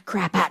scared the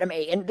crap out of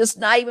me, and just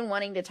not even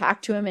wanting to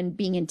talk to him, and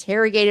being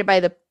interrogated by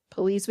the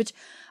police,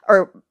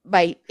 or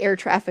by air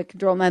traffic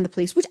control, not the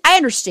police, which I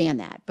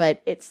understand that,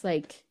 but it's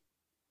like.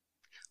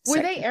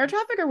 Were they air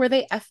traffic or were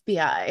they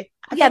FBI?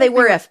 Yeah, they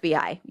were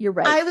FBI. You're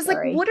right. I was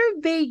like, what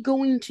are they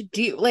going to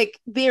do? Like,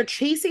 they're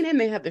chasing him.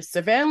 They have their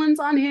surveillance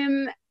on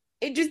him.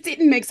 It just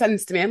didn't make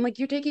sense to me. I'm like,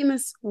 you're taking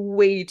this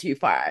way too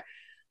far.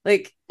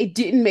 Like, it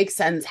didn't make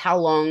sense how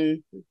long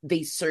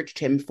they searched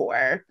him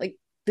for. Like,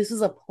 this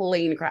is a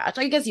plane crash.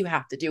 I guess you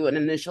have to do an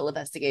initial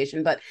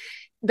investigation, but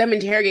them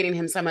interrogating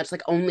him so much,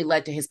 like, only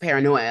led to his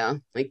paranoia.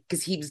 Like,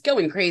 because he was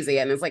going crazy,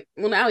 and it's like,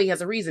 well, now he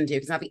has a reason to,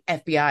 because now the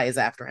FBI is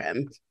after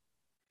him.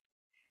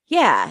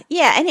 Yeah,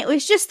 and it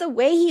was just the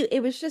way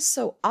it was just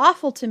so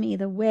awful to me,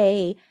 the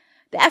way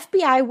the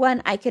FBI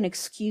one, I can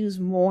excuse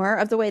more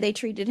of the way they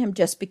treated him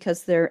just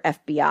because they're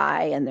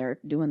FBI and they're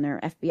doing their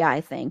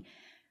FBI thing.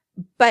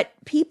 But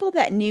people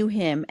that knew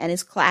him and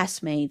his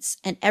classmates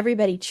and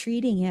everybody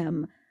treating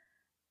him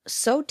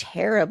so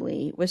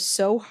terribly was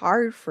so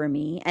hard for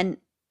me. And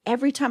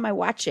every time I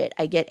watch it,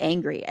 I get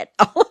angry at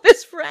all of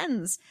his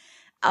friends,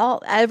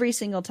 every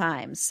single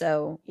time.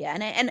 So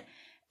yeah,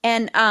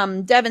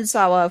 and Devon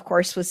Sawa, of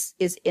course,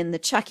 is in the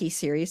Chucky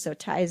series, so it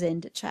ties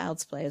into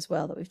Child's Play as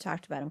well, that we've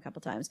talked about him a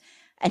couple times,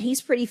 and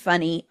he's pretty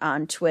funny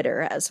on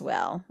Twitter as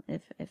well,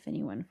 if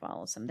anyone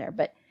follows him there.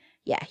 But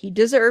yeah,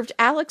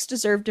 Alex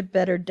deserved a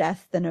better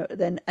death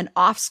than an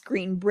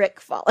off-screen brick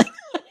falling.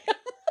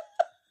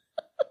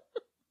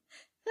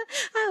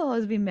 I'll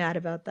always be mad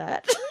about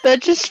that.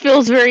 That just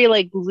feels very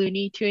like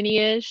Looney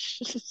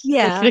Tunes-ish.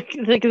 Yeah.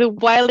 like the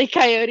Wile E.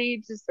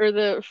 Coyote or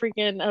the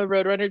freaking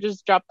Roadrunner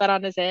just dropped that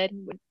on his head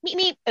and went meep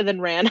meep and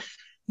then ran.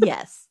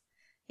 Yes,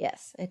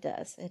 it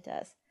does.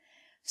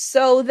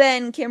 So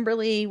then,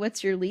 Kimberly,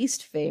 what's your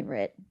least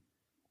favorite?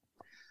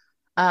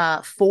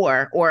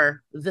 4,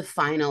 or The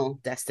Final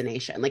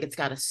Destination. Like, it's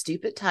got a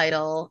stupid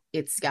title.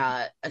 It's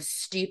got a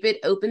stupid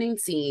opening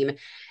scene.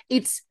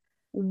 It's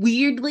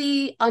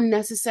weirdly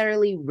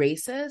unnecessarily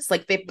racist.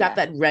 Like, they've got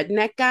that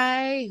redneck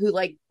guy who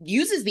like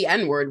uses the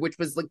N-word, which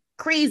was like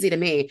crazy to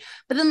me.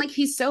 But then like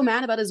he's so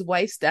mad about his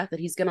wife's death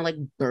that he's gonna like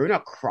burn a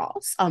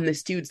cross on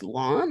this dude's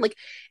lawn. Like,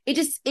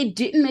 it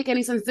didn't make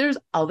any sense. There's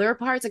other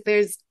parts, like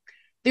there's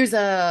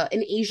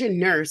an Asian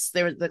nurse.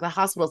 There was like a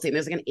hospital scene.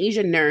 There's like an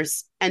Asian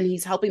nurse, and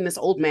he's helping this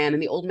old man,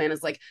 and the old man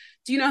is like,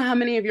 "Do you know how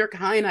many of your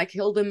kind I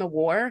killed in the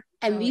war?"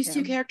 And these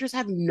two characters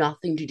have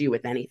nothing to do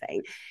with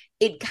anything.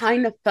 It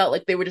kind of felt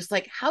like they were just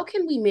like, how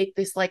can we make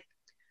this like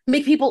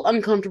make people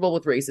uncomfortable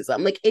with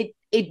racism? Like, it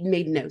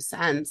made no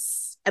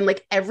sense. And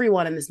like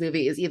everyone in this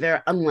movie is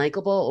either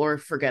unlikable or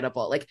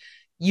forgettable. Like,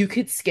 you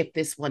could skip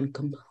this one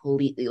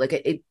completely. Like,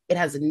 it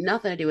has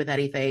nothing to do with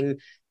anything.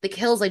 The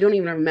kills I don't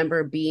even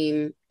remember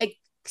being,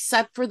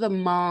 except for the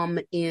mom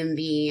in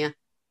the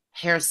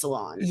hair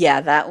salon.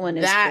 Yeah, that one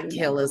is that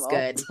kill memorable. Is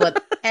good.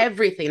 But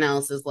everything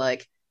else is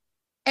like,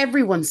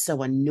 everyone's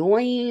so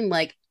annoying.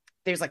 Like,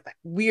 there's like that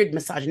weird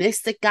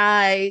misogynistic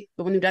guy,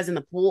 the one who dies in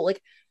the pool.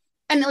 Like,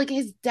 and like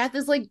his death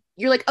is like,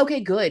 you're like, okay,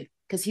 good,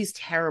 because he's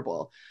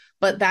terrible.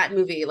 But that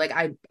movie, like,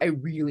 I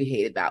really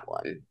hated that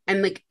one.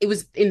 And like, it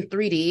was in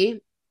 3D,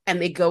 and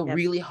they go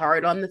really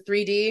hard on the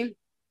 3D.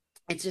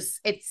 I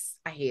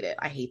hate it.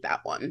 I hate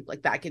that one.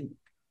 Like, that could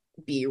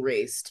be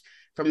erased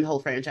from the whole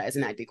franchise,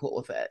 and I'd be cool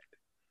with it.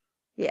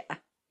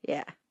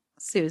 Yeah.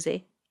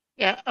 Susie.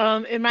 Yeah,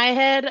 in my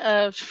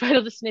head,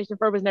 Final Destination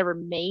 4 was never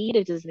made.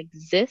 It doesn't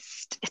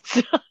exist.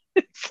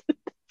 It's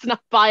not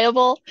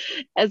viable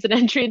as an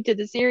entry into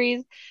the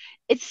series.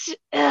 It's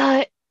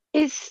like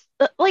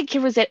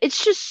Kim said,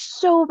 it's just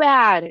so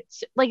bad.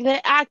 It's like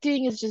the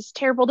acting is just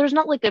terrible. There's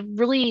not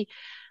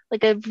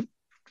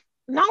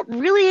not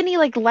really any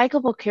like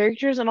likable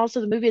characters, and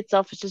also the movie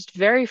itself is just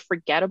very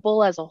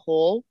forgettable as a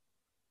whole.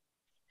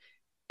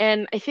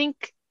 And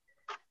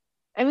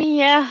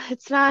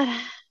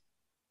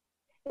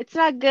it's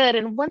not good.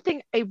 And one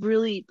thing I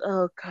really,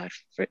 the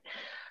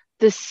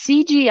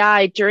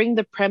CGI during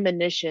the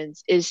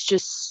premonitions is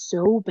just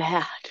so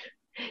bad.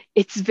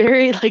 It's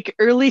very like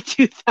early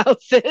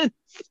 2000s.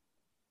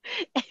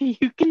 And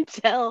you can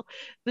tell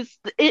it's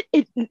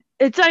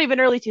not even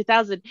early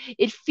 2000.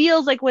 It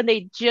feels like when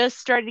they just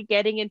started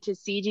getting into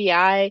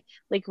CGI,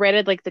 like right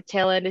at like the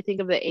tail end, I think,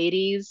 of the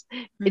 80s.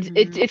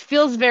 It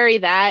feels very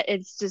that.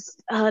 It's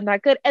just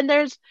not good. And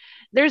there's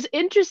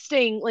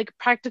interesting like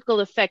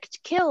practical effect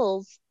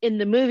kills in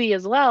the movie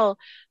as well.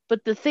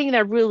 But the thing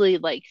that really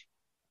like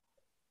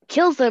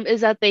kills them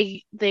is that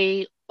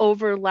they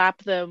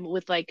overlap them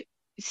with like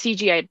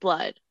CGI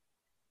blood,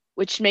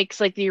 which makes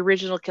like the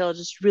original kill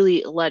just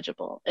really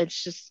illegible. All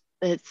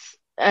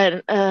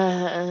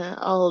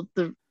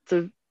the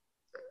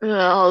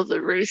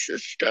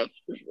racist stuff.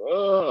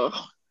 Ugh.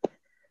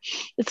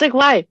 It's like,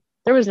 why?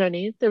 There was no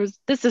need.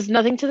 This is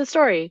nothing to the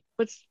story.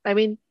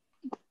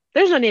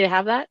 There's no need to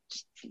have that.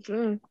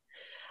 No,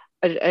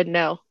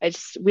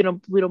 we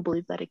don't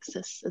believe that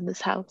exists in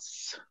this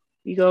house.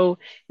 You go,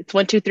 it's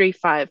 1, 2, 3,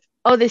 5.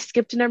 Oh, they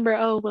skipped a number.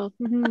 Oh well.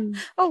 Mm-hmm.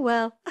 Oh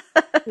well.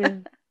 Yeah.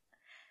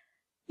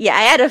 Yeah,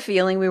 I had a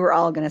feeling we were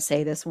all going to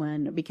say this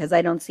one, because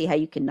I don't see how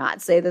you can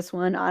not say this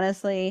one,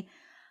 honestly.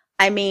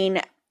 I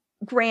mean,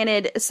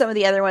 granted, some of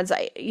the other ones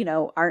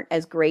aren't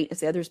as great as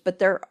the others, but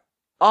they're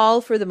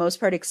all, for the most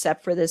part,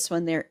 except for this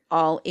one, they're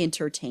all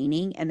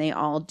entertaining and they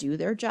all do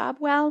their job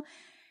well.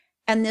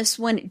 And this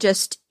one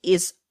just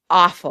is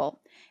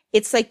awful.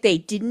 It's like they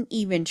didn't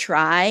even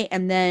try.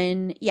 And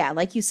then, yeah,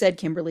 like you said,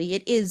 Kimberly,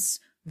 it is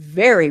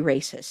very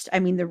racist. I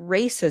mean, the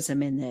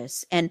racism in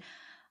this, and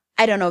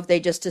I don't know if they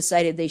just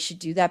decided they should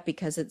do that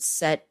because it's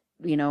set,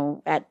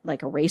 at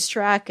like a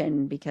racetrack,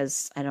 and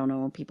because, I don't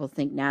know, people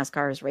think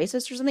NASCAR is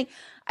racist or something.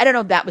 I don't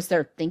know if that was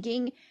their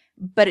thinking,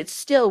 but it's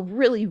still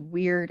really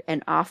weird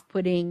and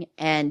off-putting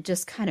and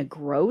just kind of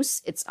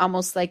gross. It's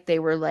almost like they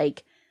were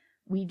like,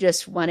 we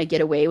just want to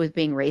get away with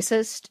being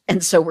racist,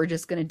 and so we're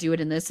just going to do it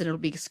in this, and it'll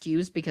be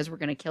excused because we're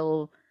going to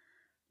kill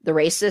the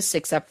racists,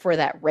 except for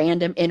that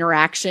random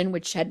interaction,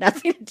 which had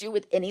nothing to do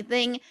with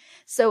anything.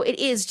 So it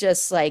is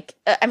just like,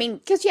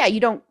 because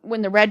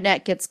when the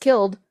redneck gets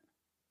killed,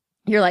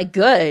 you're like,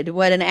 good,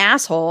 what an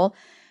asshole.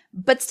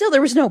 But still,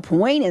 there was no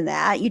point in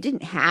that. You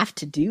didn't have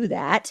to do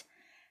that.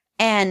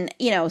 And,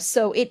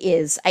 so it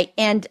is.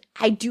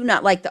 I do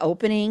not like the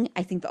opening.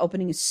 I think the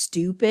opening is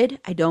stupid.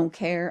 I don't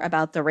care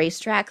about the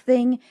racetrack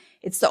thing.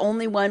 It's the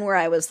only one where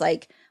I was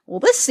like, well,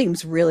 this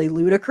seems really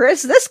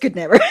ludicrous. This could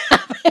never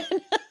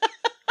happen.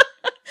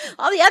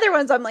 All the other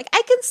ones, I'm like,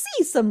 I can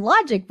see some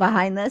logic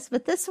behind this.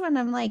 But this one,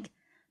 I'm like,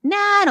 nah,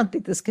 I don't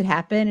think this could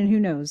happen. And who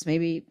knows?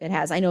 Maybe it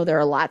has. I know there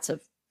are lots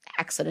of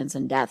accidents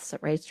and deaths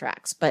at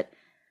racetracks, but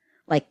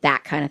like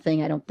that kind of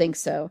thing, I don't think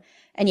so.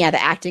 And yeah,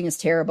 the acting is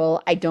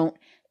terrible.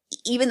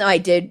 Even though I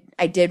did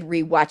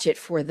rewatch it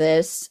for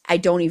this, I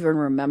don't even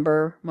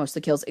remember most of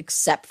the kills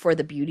except for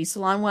the beauty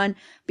salon one,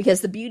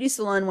 because the beauty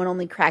salon one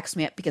only cracks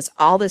me up because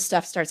all this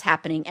stuff starts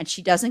happening and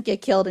she doesn't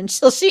get killed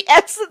until she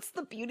exits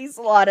the beauty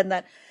salon and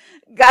that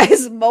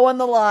guy's mowing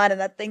the lawn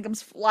and that thing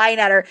comes flying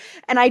at her.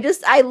 And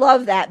I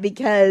love that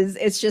because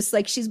it's just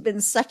like she's been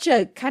such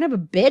a kind of a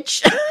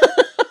bitch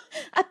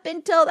up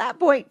until that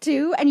point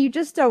too, and you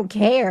just don't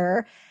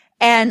care.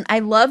 And I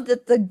love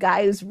that the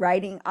guy who's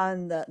riding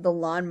on the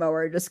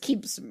lawnmower just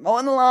keeps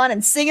mowing the lawn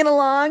and singing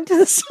along to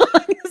the song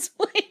that's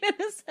playing in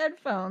his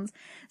headphones.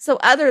 So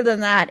other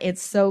than that,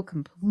 it's so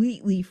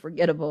completely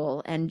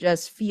forgettable and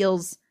just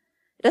it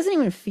doesn't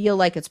even feel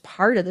like it's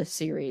part of the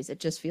series. It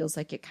just feels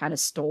like it kind of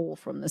stole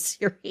from the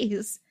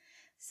series.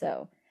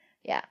 So,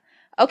 yeah.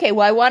 Okay,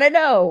 well, I want to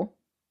know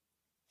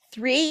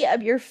 3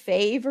 of your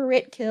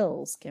favorite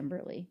kills,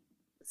 Kimberly.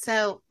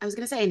 So I was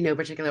going to say in no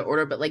particular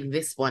order, but like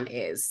this one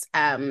is,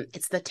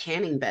 it's the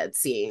tanning bed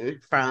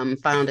scene from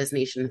Final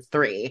Destination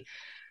 3.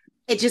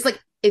 It's just like,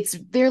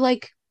 they're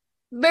like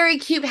very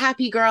cute,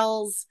 happy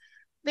girls.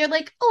 They're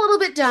like a little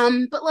bit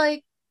dumb, but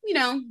like,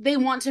 they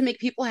want to make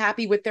people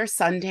happy with their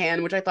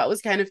suntan, which I thought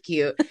was kind of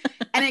cute.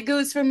 And it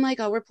goes from like,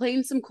 oh, we're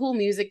playing some cool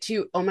music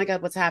to, oh my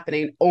God, what's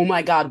happening? Oh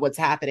my God, what's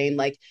happening?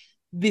 Like,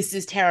 this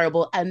is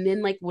terrible. And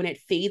then like when it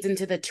fades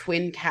into the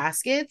twin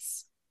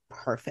caskets,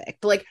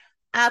 perfect. Like,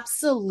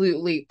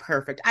 absolutely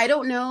perfect. I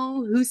don't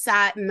know who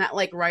sat in that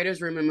like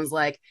writer's room and was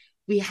like,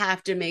 we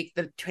have to make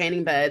the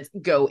tanning beds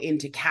go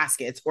into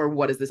caskets, or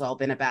what has this all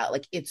been about?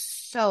 Like, it's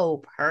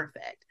so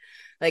perfect.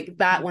 Like,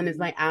 that one is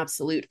my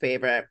absolute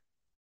favorite.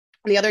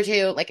 The other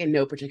two, like in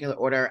no particular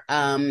order,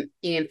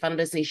 in Final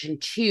Destination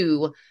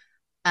 2,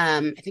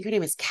 I think her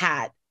name is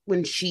Kat,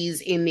 when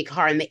she's in the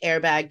car and the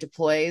airbag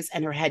deploys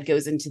and her head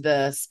goes into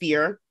the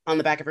spear on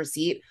the back of her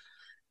seat.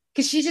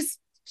 Because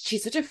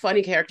she's such a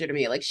funny character to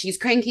me. Like, she's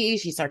cranky,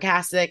 she's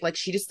sarcastic, like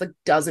she just like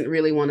doesn't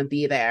really want to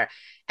be there.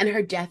 And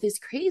her death is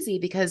crazy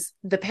because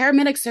the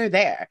paramedics are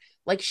there.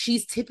 Like,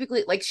 she's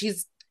typically like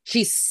she's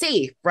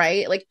safe,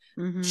 right? Like,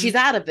 she's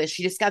out of this.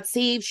 She just got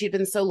saved. She'd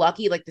been so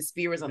lucky. Like, the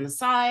spear was on the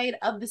side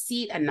of the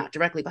seat and not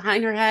directly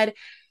behind her head.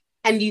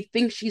 And you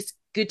think she's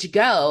good to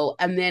go,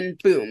 and then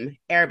boom,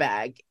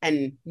 airbag,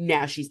 and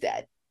now she's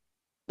dead.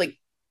 Like,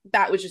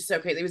 that was just so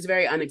crazy. It was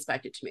very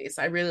unexpected to me.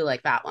 So I really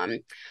like that one.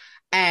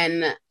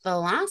 And the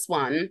last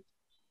one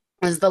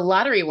was the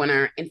lottery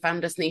winner in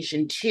Final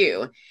Destination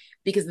 2,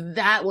 because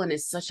that one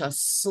is such a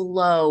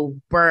slow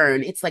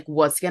burn. It's like,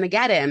 what's going to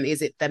get him?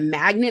 Is it the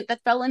magnet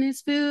that fell in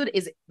his food?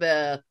 Is it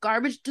the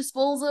garbage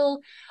disposal?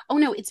 Oh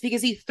no, it's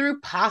because he threw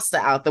pasta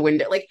out the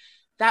window. Like,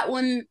 that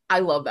one, I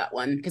love that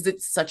one because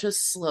it's such a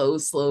slow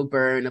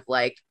burn of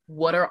like,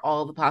 what are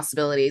all the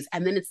possibilities?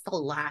 And then it's the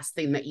last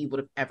thing that you would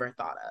have ever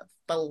thought of.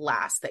 The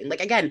last thing.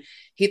 Like, again,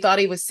 he thought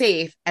he was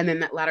safe, and then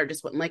that ladder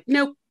just went like,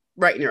 nope,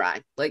 right in your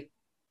eye. Like,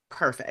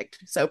 perfect.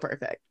 So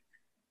perfect.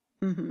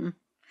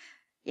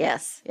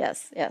 Yes.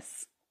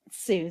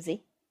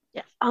 Susie.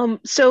 Yeah.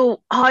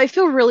 So I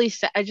feel really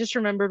sad. I just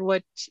remembered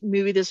what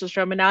movie this was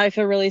from, and now I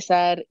feel really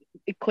sad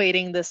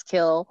equating this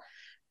kill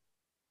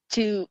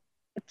to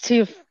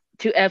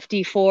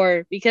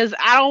FD4, because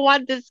I don't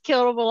want this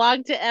kill to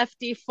belong to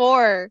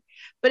FD4.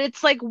 But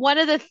it's like one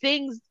of the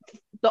things,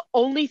 the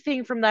only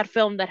thing from that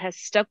film that has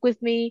stuck with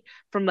me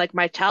from like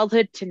my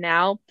childhood to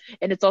now.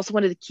 And it's also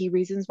one of the key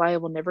reasons why I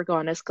will never go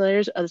on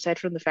escalators, aside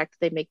from the fact that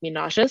they make me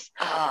nauseous.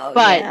 Oh,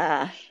 but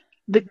yeah.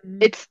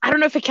 It's, I don't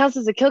know if it counts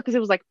as a kill because it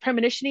was like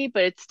premonition-y,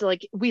 but it's still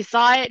like we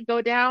saw it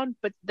go down.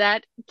 But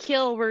that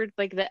kill where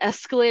like the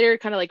escalator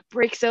kind of like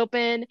breaks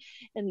open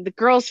and the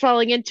girl's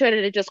falling into it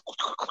and it just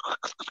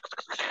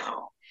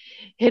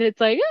and it's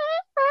like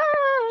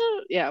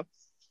yeah,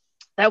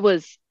 that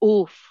was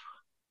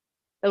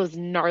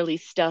gnarly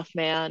stuff,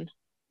 man.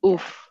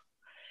 Oof.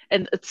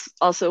 And it's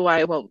also why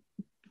I won't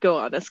go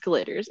on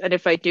escalators, and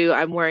if I do,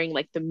 I'm wearing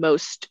like the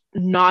most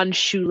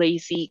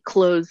non-shoelacy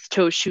closed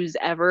toe shoes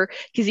ever,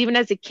 because even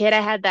as a kid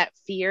I had that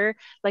fear,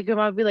 like my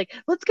mom would be like,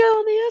 let's go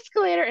on the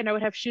escalator, and I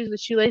would have shoes with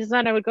shoelaces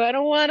on. I would go, I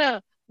don't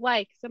wanna.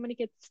 Why? Because I'm gonna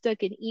get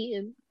stuck and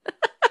eaten.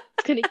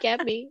 It's gonna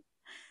get me.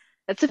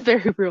 That's a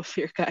very real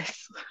fear,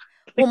 guys.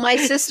 Well, my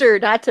sister,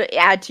 not to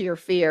add to your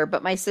fear,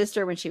 but my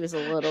sister, when she was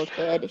a little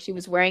kid, she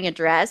was wearing a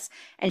dress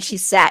and she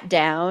sat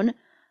down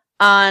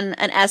on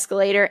an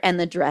escalator and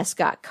the dress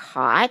got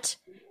caught.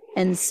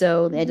 And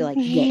so they had to like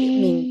yank. I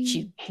mean,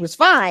 she was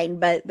fine,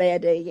 but they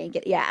had to yank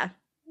it. Yeah.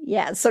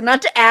 So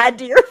not to add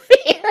to your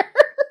fear.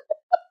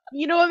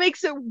 you know what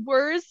makes it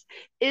worse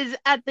is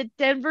at the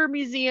Denver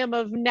Museum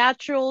of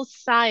Natural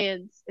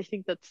Science. I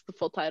think that's the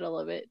full title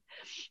of it.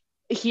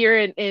 Here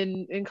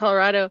in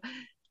Colorado,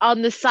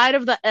 on the side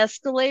of the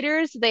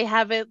escalators, they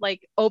have it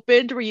like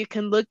opened where you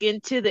can look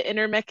into the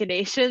inner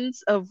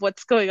machinations of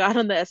what's going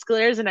on the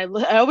escalators. And I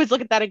always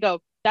look at that and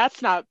go,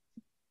 that's not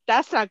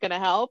going to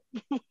help.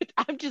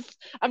 I'm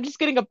just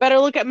getting a better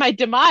look at my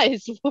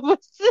demise.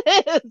 What's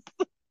this?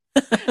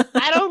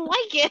 I don't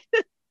like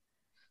it.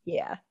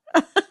 Yeah.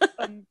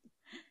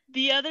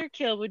 The other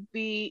kill would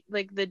be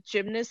like the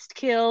gymnast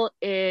kill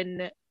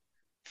in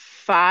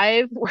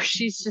 5, where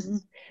she's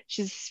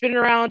spinning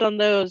around on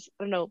those,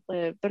 I don't know,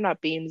 they're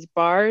not beams,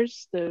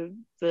 bars, the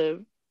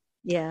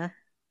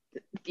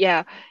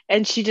yeah,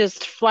 and she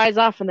just flies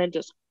off and then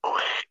just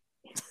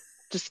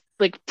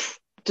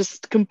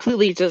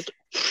completely just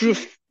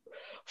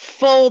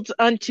folds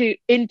onto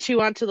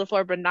the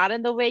floor, but not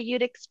in the way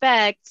you'd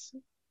expect.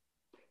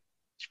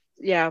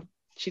 Yeah,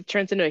 she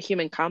turns into a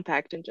human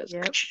compact and just.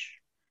 Yep.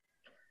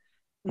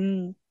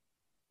 And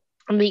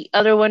the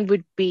other one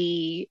would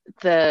be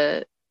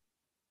the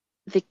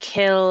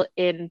kill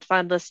in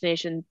Final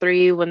Destination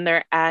 3 when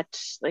they're at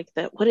like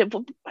I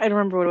don't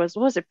remember what it was.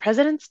 What was it?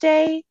 President's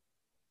Day?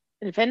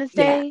 Independence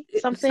Day?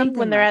 Something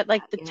when they're at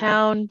like the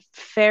town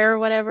fair or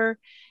whatever.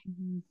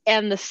 Mm-hmm.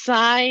 And the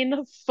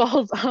sign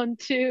falls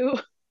onto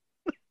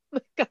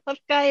the golf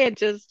guy and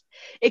just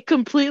it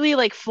completely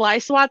like fly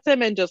swats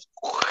him and just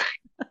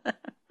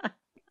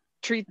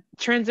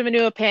turns him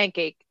into a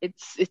pancake.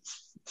 It's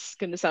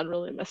gonna sound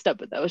really messed up,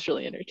 but that was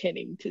really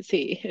entertaining to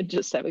see and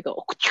just have it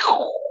go.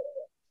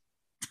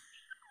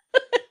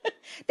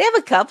 They have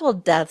a couple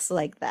deaths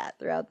like that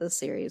throughout the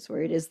series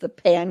where it is the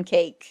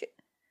pancake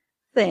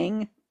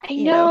thing. I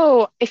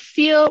know. I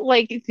feel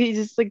like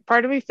these, like,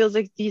 part of me feels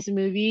like these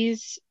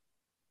movies.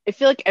 I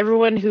feel like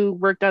everyone who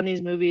worked on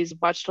these movies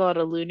watched a lot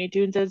of Looney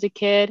Tunes as a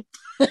kid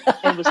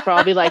and was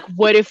probably like,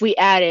 what if we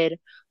added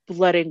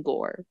blood and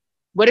gore?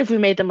 What if we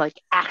made them like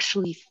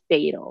actually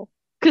fatal?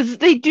 Because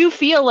they do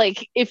feel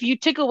like if you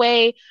took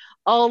away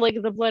all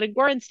like the blood and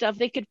gore and stuff,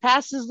 they could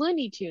pass as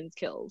Looney Tunes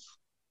kills.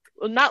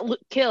 Well, not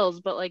kills,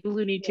 but like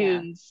Looney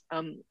Tunes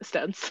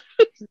stunts.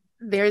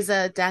 There's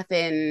a death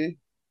in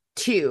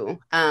 2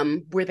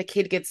 where the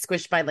kid gets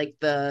squished by like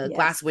the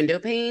glass window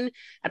pane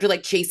after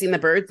like chasing the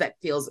birds.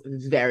 That feels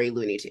very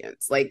Looney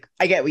Tunes. Like,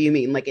 I get what you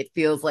mean. Like, it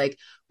feels like,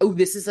 oh,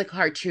 this is a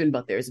cartoon,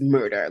 but there's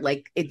murder.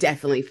 Like, it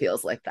definitely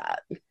feels like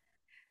that.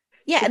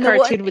 Yeah, and the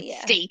cartoon with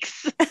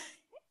stakes.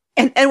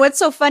 And what's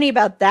so funny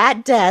about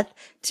that death,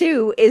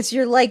 too, is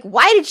you're like,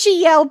 why did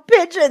she yell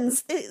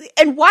pigeons?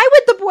 And why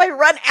would the boy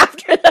run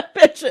after the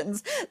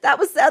pigeons? That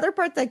was the other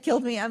part that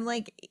killed me. I'm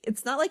like,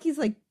 it's not like he's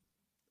like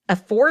a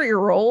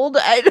 4-year-old.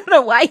 I don't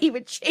know why he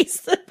would chase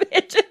the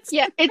pigeons.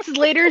 Yeah, it's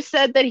later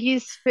said that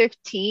he's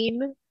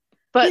 15.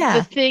 But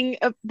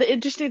the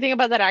interesting thing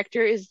about that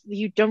actor is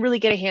you don't really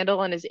get a handle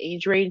on his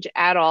age range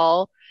at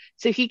all.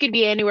 So he could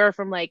be anywhere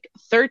from like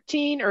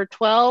 13 or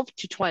 12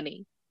 to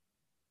 20.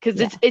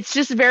 Because it's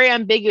just very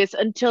ambiguous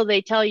until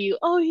they tell you,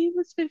 oh, he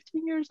was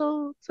 15 years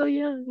old, so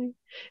young.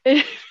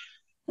 But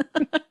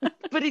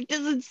it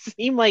doesn't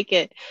seem like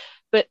it.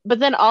 But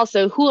then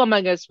also, who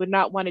among us would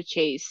not want to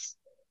chase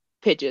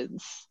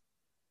pigeons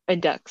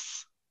and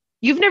ducks?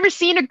 You've never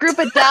seen a group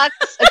of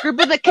ducks, a group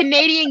of the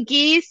Canadian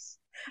geese?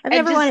 I've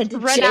never wanted to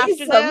run chase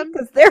after them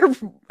because they're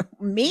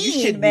mean, you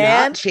should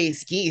man. not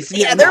chase geese.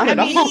 Yeah, they're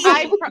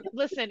mean.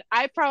 Listen,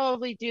 I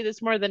probably do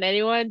this more than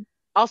anyone.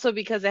 Also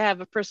because I have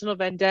a personal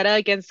vendetta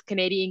against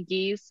Canadian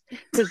geese,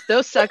 because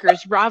those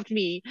suckers robbed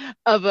me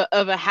of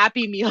a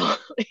Happy Meal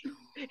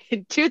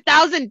in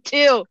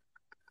 2002.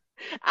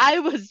 I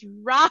was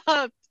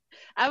robbed.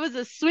 I was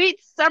a sweet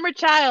summer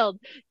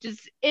child,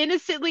 just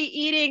innocently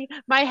eating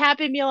my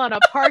Happy Meal on a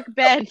park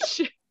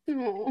bench,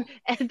 and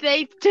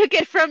they took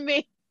it from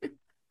me.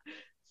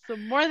 So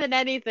more than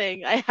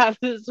anything, I have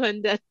this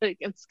vendetta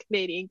against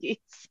Canadian geese.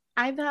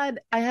 I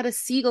had a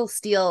seagull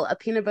steal a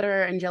peanut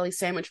butter and jelly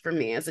sandwich from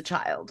me as a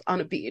child on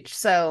a beach.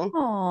 So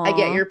Aww. I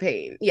get your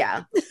pain.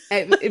 Yeah,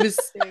 it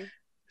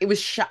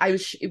was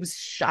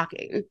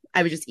shocking.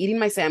 I was just eating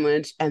my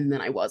sandwich and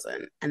then I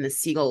wasn't, and the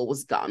seagull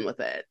was gone with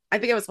it. I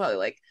think I was probably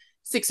like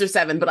 6 or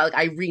 7, but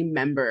I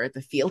remember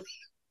the feeling.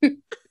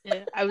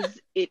 Yeah, I was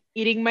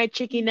eating my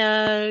chicken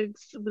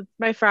nugs with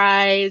my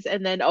fries,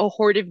 and then a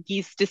horde of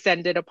geese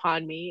descended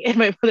upon me. And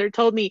my mother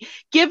told me,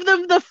 give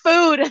them the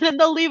food and then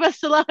they'll leave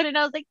us alone. And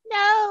I was like,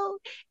 no,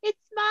 it's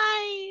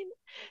mine.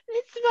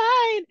 It's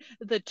mine.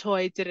 The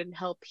toy didn't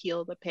help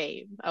heal the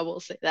pain. I will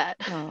say that.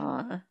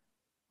 Aw.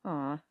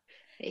 I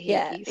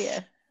hate geese.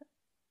 Yeah.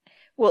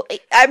 Well,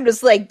 I'm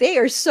just like, they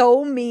are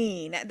so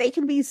mean. They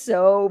can be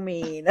so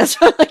mean. That's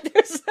why, like,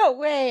 there's no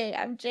way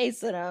I'm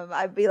chasing them.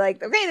 I'd be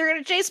like, okay, they're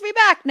going to chase me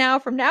back now.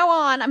 From now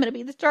on, I'm going to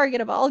be the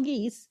target of all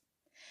geese.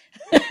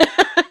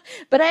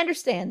 But I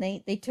understand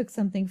they took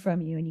something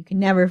from you and you can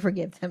never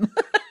forgive them.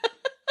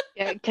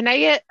 Yeah, can I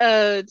get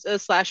a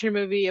slasher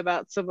movie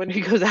about someone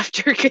who goes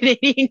after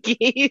Canadian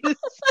geese? Oh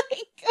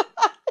my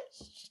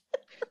gosh.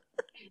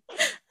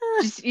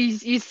 just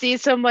you see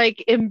some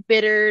like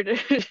embittered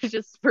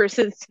just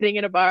person sitting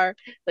in a bar,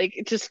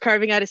 like just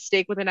carving out a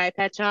steak with an eye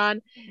patch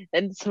on,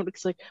 and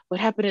someone's like, what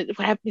happened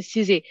to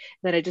Susie? And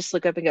then I just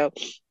look up and go,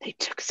 they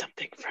took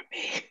something from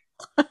me.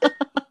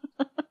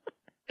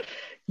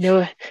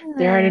 No,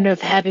 there aren't enough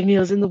Happy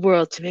Meals in the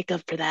world to make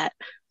up for that.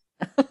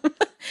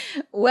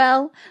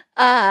 Well,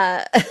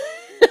 on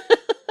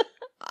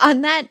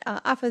that,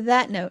 off of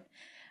that note,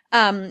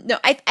 no,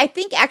 I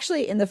think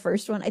actually in the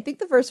first one, I think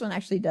the first one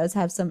actually does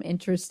have some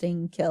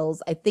interesting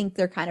kills. I think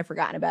they're kind of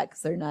forgotten about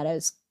because they're not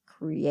as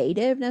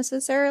creative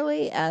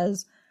necessarily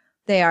as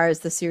they are as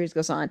the series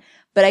goes on.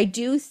 But I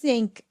do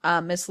think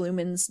Miss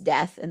Lumen's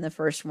death in the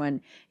first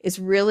one is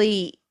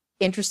really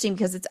interesting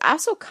because it's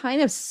also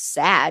kind of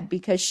sad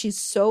because she's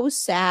so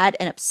sad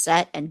and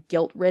upset and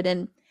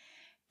guilt-ridden.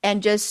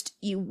 And just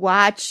you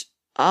watch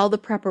all the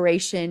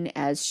preparation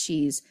as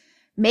she's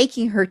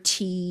making her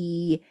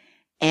tea,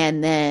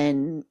 and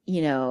then,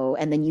 you know,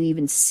 and then you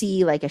even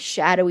see like a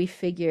shadowy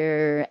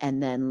figure,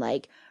 and then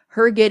like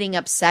her getting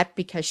upset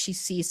because she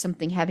sees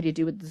something having to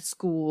do with the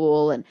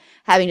school and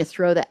having to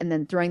throw that, and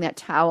then throwing that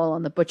towel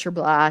on the butcher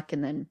block,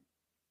 and then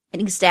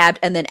getting stabbed,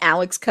 and then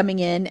Alex coming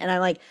in, and I'm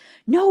like,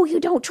 no, you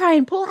don't try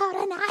and pull out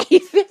a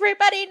knife.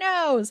 Everybody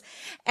knows.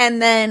 And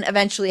then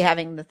eventually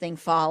having the thing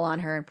fall on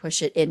her and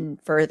push it in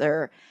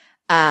further.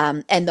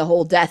 And the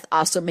whole death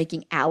also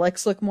making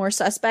Alex look more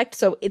suspect.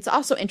 So it's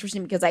also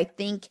interesting because I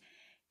think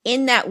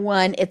in that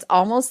one, it's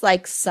almost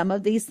like some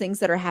of these things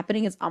that are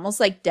happening, it's almost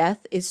like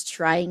death is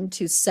trying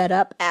to set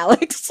up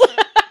Alex,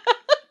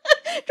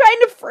 trying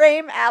to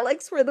frame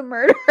Alex for the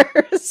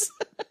murderers.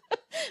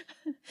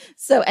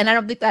 So, and I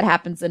don't think that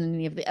happens in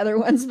any of the other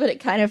ones, but it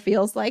kind of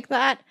feels like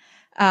that.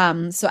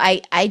 So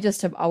I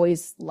just have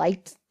always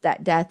liked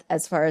that death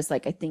as far as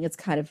like, I think it's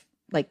kind of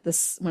like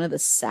this, one of the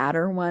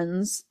sadder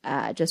ones,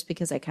 just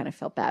because I kind of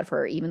felt bad for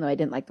her, even though I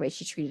didn't like the way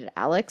she treated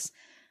Alex,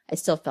 I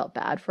still felt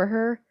bad for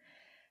her.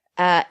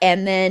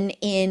 And then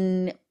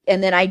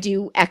I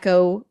do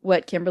echo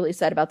what Kimberly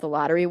said about the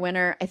lottery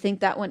winner. I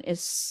think that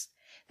one's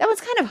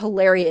kind of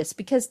hilarious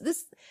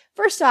because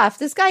first off,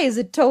 this guy is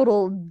a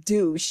total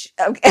douche.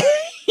 Okay.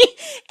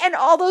 And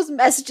all those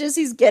messages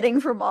he's getting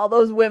from all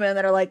those women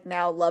that are like,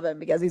 now love him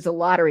because he's a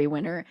lottery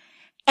winner.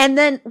 And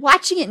then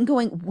watching it and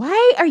going,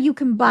 why are you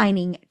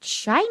combining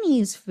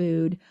Chinese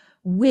food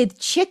with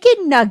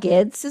chicken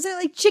nuggets? Isn't it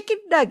like chicken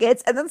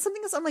nuggets? And then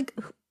something else, I'm like,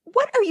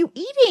 what are you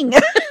eating?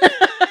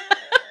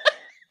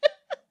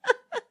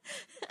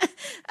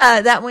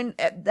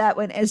 That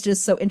one is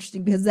just so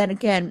interesting because then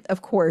again,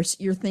 of course,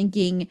 you're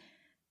thinking,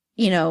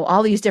 you know,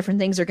 all these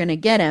different things are going to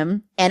get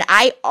him. And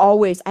I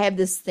have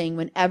this thing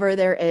whenever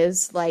there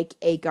is like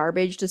a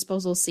garbage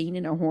disposal scene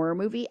in a horror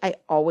movie, I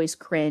always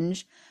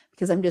cringe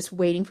because I'm just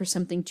waiting for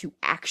something to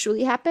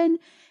actually happen.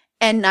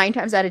 And 9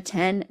 times out of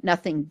 10,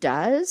 nothing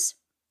does.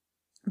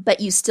 But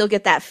you still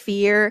get that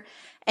fear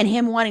and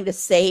him wanting to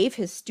save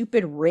his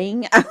stupid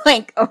ring. I'm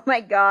like, oh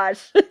my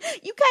gosh,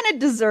 you kind of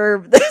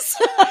deserve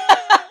this.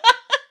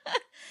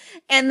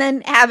 And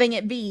then having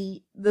it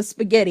be the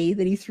spaghetti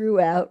that he threw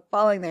out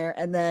falling there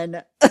and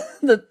then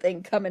the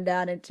thing coming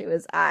down into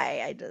his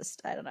eye. I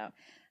don't know. I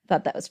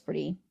thought that was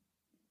pretty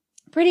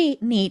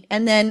neat.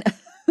 And then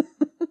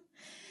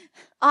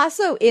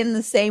also in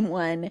the same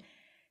one,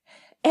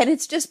 and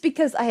it's just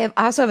because I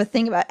also have a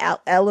thing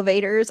about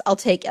elevators. I'll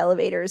take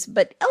elevators,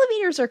 but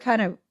elevators are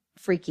kind of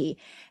freaky.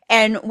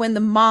 And when the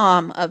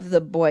mom of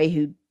the boy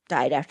who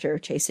died after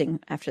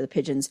chasing after the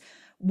pigeons,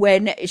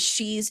 when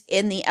she's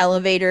in the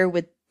elevator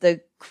with the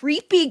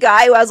creepy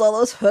guy who has all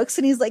those hooks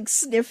and he's like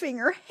sniffing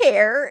her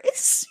hair,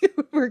 it's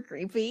super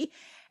creepy.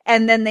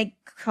 And then she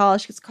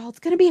gets called, it's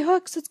going to be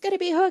hooks.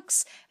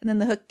 And then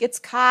the hook gets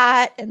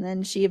caught. And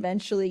then she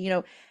eventually, you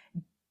know,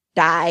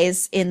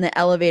 dies in the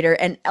elevator.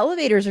 And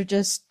elevators are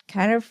just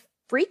kind of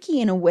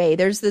freaky in a way.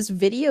 There's this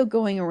video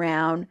going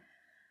around.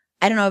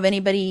 I don't know if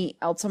anybody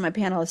else on my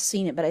panel has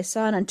seen it, but I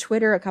saw it on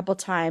Twitter a couple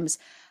times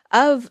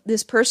of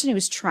this person who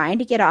was trying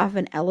to get off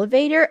an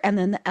elevator, and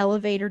then the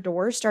elevator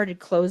doors started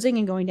closing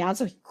and going down,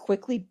 so he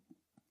quickly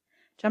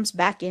jumps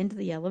back into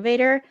the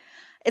elevator.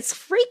 It's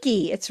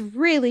freaky. It's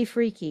really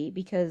freaky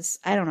because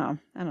I don't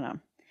know.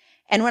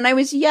 And when I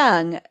was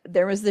young,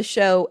 there was the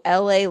show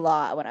LA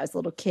Law when I was a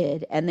little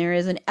kid, and there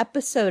is an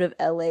episode of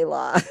LA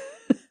Law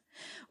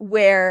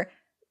where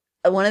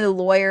one of the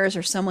lawyers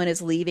or someone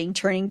is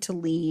turning to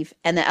leave,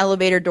 and the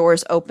elevator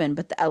doors open,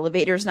 but the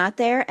elevator's not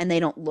there, and they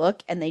don't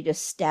look, and they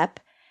just step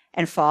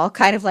and fall,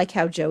 kind of like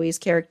how Joey's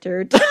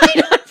character died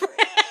on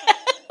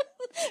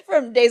Friends,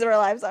 from Days of Our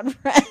Lives on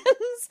Friends.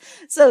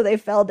 So they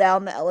fell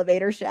down the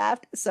elevator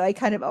shaft. So I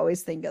kind of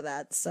always think of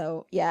that.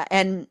 So yeah,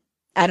 and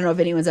I don't know if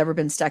anyone's ever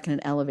been stuck in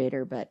an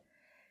elevator, but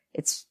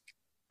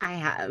I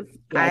have.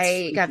 Yeah,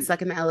 I got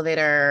stuck in the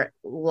elevator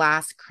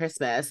last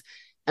Christmas,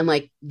 and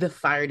like the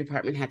fire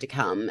department had to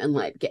come and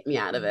like get me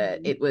out of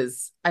it. It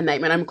was a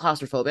nightmare. I'm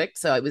claustrophobic,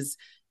 so it was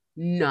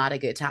not a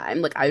good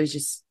time. Like I was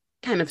just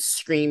kind of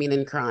screaming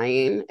and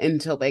crying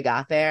until they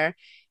got there,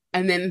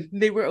 and then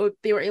they were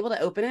able to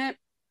open it,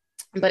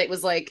 but it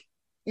was like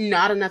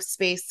not enough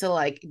space to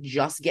like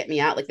just get me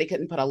out. Like they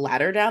couldn't put a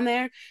ladder down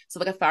there. So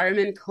like a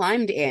fireman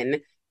climbed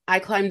in. I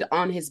climbed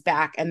on his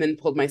back and then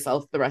pulled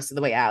myself the rest of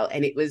the way out.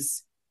 And it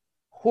was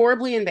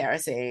horribly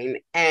embarrassing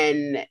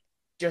and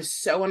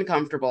just so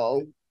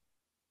uncomfortable.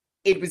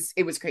 It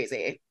was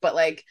crazy. But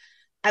like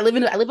I live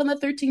on the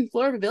 13th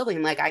floor of a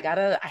building. Like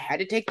I had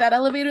to take that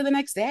elevator the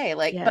next day.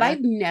 Like, but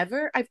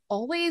I've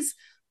always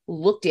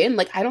looked in.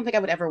 Like I don't think I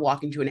would ever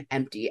walk into an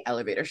empty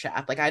elevator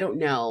shaft. Like I don't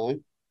know.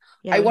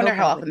 Yeah, I wonder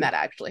how often that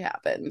actually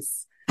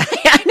happens.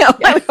 I know.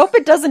 Yeah. I hope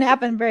it doesn't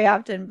happen very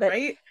often, but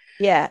right?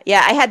 Yeah.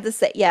 I had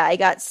this. Yeah, I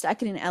got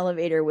stuck in an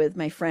elevator with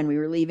my friend. We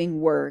were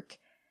leaving work,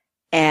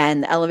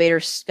 and the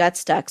elevator got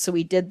stuck. So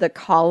we did the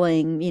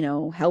calling,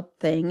 help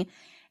thing.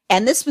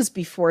 And this was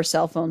before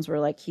cell phones were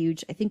like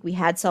huge. I think we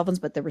had cell phones,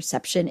 but the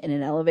reception in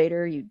an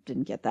elevator, you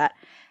didn't get that.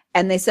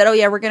 And they said, oh,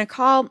 yeah, we're going to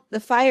call the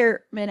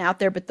firemen out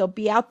there, but they'll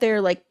be out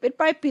there. Like, it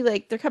might be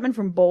like they're coming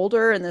from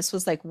Boulder, and this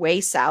was like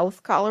way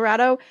south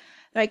Colorado.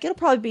 Like, it'll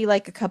probably be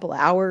like a couple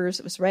hours.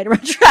 It was right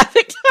around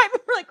traffic time.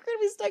 We're like, we're going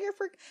to be stuck here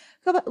for a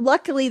couple.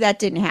 Luckily, that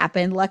didn't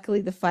happen.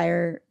 Luckily, the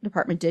fire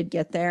department did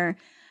get there,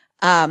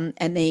 and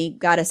they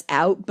got us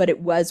out. But it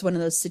was one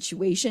of those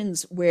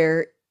situations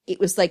where it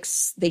was like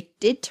they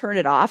did turn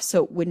it off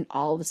so it wouldn't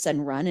all of a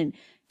sudden run and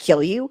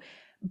kill you.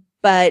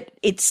 But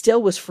it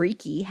still was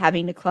freaky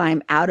having to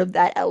climb out of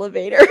that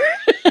elevator.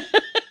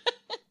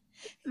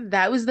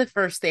 That was the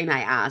first thing I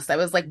asked. I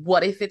was like,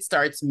 what if it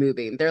starts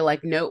moving? They're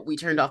like, no, we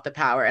turned off the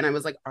power. And I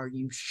was like, are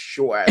you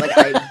sure? Like,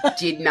 I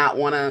did not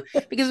want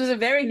to, because it was a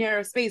very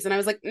narrow space. And I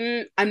was like,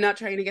 I'm not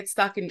trying to get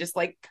stuck and just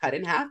like cut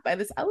in half by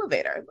this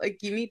elevator.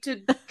 Like, you need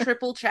to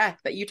triple check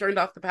that you turned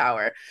off the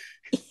power.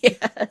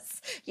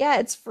 Yes. Yeah,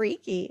 it's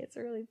freaky. It's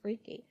really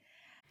freaky.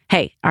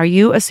 Hey, are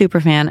you a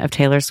super fan of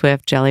Taylor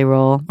Swift, Jelly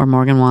Roll, or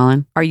Morgan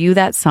Wallen? Are you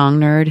that song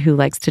nerd who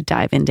likes to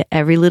dive into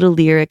every little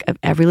lyric of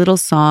every little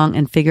song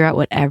and figure out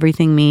what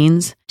everything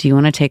means? Do you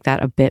want to take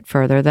that a bit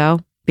further, though?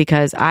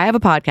 Because I have a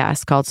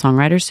podcast called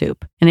Songwriter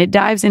Soup, and it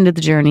dives into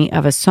the journey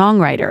of a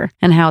songwriter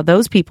and how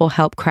those people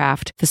help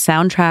craft the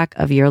soundtrack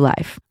of your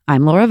life.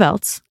 I'm Laura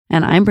Veltz,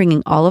 and I'm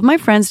bringing all of my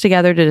friends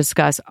together to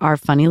discuss our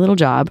funny little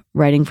job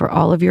writing for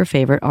all of your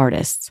favorite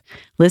artists.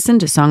 Listen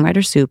to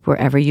Songwriter Soup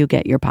wherever you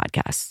get your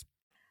podcasts.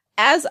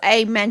 As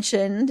I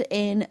mentioned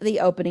in the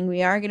opening,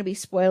 we are going to be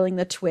spoiling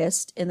the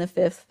twist in the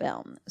fifth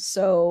film.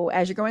 So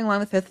as you're going along,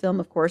 the fifth film,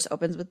 of course,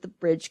 opens with the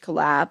bridge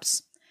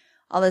collapse,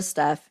 all this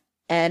stuff.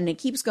 And it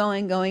keeps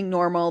going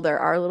normal. There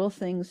are little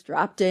things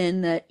dropped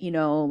in that,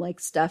 like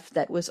stuff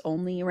that was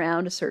only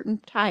around a certain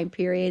time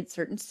period,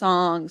 certain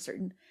songs,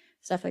 certain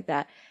stuff like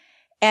that.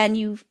 And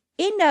you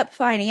end up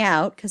finding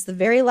out, because the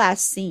very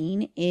last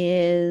scene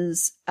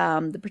is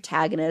the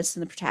protagonist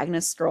and the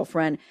protagonist's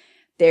girlfriend.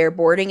 They're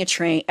boarding a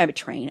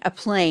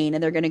plane,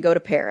 and they're going to go to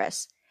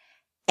Paris.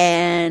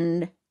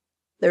 And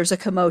there's a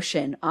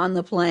commotion on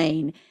the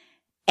plane.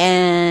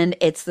 And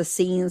it's the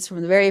scenes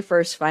from the very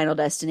first Final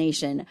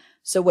Destination.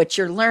 So what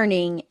you're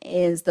learning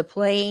is the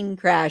plane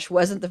crash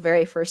wasn't the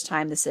very first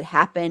time this had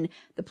happened.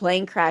 The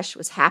plane crash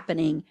was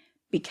happening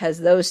because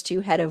those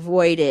two had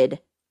avoided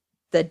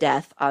the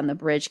death on the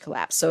bridge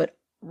collapse. So it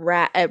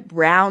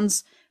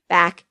rounds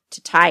back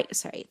to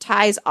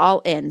ties all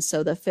in.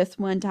 So the fifth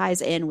one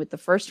ties in with the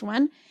first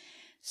one.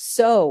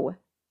 So,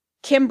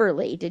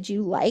 Kimberly, did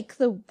you like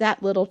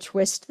that little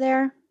twist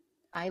there?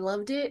 I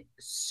loved it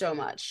so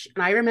much.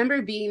 And I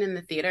remember being in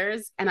the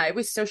theaters and I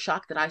was so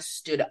shocked that I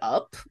stood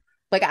up.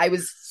 Like I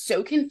was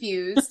so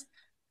confused.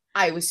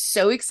 I was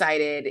so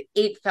excited.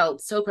 It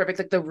felt so perfect.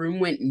 Like the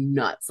room went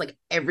nuts. Like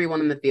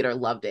everyone in the theater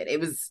loved it. It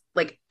was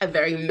like a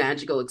very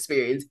magical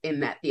experience in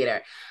that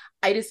theater.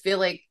 I just feel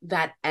like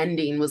that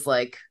ending was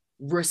like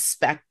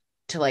respect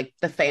to like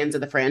the fans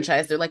of the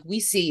franchise. They're like, we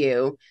see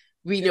you.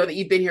 We know that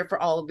you've been here for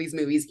all of these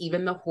movies,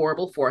 even the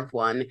horrible fourth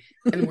one.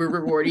 And we're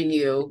rewarding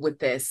you with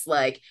this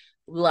like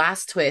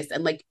last twist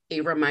and like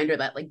a reminder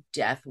that like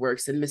death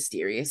works in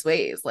mysterious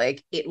ways.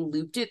 Like it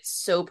looped it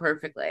so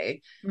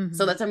perfectly. Mm-hmm.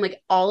 So that's I'm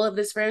like, all of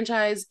this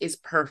franchise is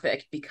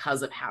perfect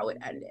because of how it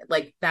ended.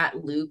 Like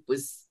that loop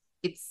was,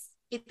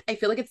 I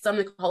feel like it's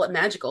something to call it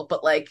magical,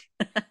 but like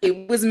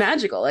it was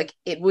magical. Like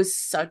it was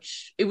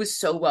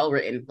so well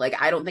written.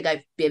 Like I don't think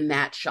I've been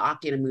that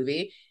shocked in a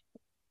movie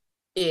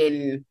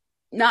in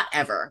not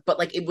ever, but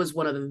like it was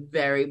one of the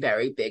very,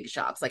 very big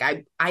shocks. Like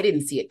I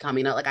didn't see it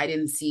coming out. Like I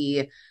didn't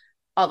see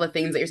all the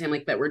things that you're saying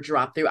like that were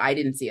dropped through. I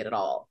didn't see it at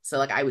all. So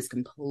like I was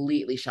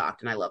completely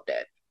shocked and I loved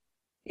it.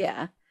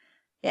 Yeah.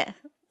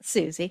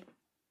 Susie.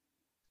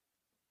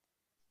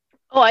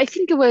 Oh, I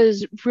think it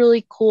was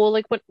really cool.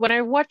 Like when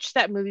I watched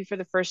that movie for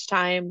the first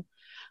time,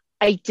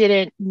 I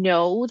didn't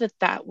know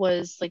that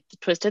was like the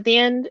twist at the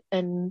end,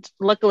 and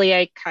luckily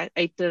I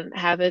didn't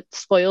have it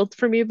spoiled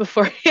for me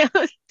beforehand.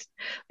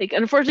 Like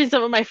unfortunately,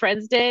 some of my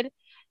friends did,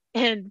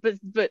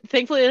 but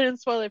thankfully they didn't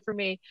spoil it for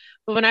me.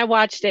 But when I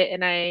watched it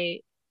and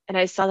I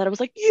saw that, I was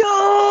like, "Yo,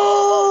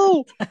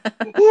 oh,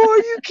 are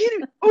you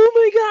kidding? Oh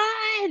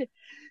my god,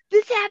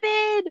 this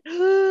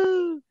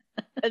happened!"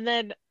 And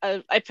then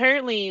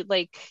apparently,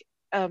 like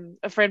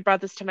a friend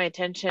brought this to my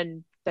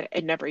attention that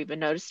I'd never even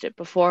noticed it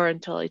before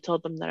until I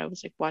told them that I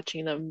was like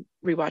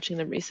rewatching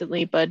them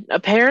recently. But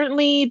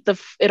apparently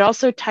it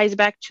also ties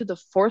back to the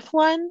fourth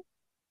one,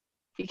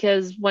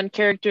 because one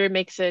character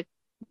makes a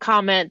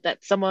comment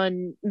that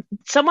someone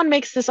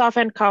makes this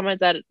offhand comment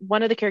that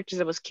one of the characters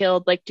that was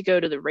killed liked to go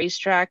to the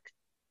racetrack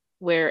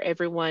where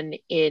everyone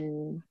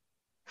in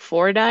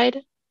 4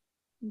 died.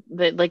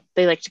 They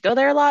like to go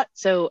there a lot.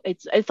 So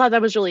I thought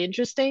that was really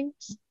interesting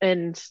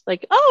and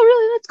like, oh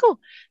really, that's cool,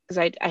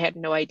 because I had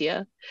no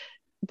idea.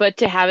 But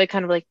to have it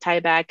kind of like tie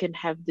back and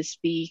have this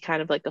be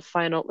kind of like a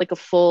final, like a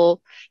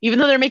full, even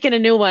though they're making a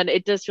new one,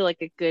 it does feel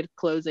like a good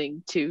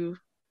closing to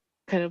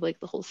kind of like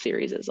the whole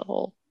series as a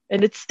whole.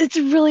 And it's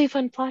a really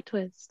fun plot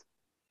twist.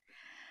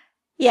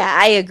 Yeah,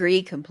 I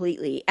agree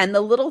completely. And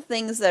the little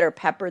things that are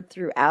peppered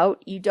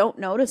throughout, you don't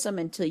notice them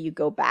until you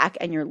go back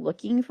and you're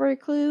looking for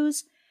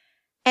clues.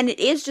 And it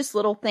is just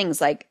little things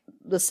like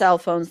the cell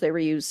phones they were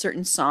used,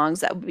 certain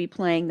songs that would be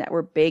playing that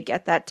were big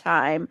at that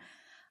time.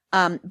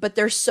 But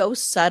they're so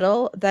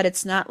subtle that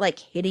it's not like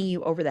hitting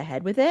you over the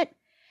head with it.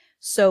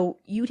 So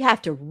you'd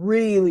have to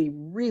really,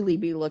 really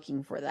be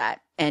looking for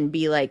that and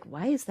be like,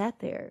 why is that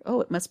there?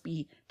 Oh, it must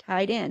be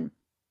tied in.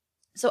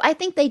 So I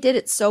think they did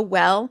it so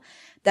well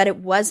that it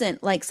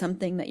wasn't like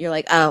something that you're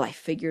like, oh, I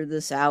figured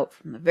this out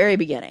from the very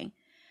beginning.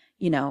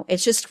 You know,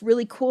 it's just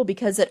really cool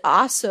because it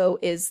also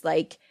is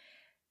like,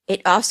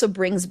 it also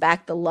brings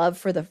back the love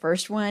for the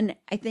first one,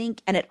 I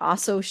think. And it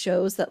also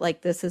shows that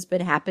like this has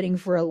been happening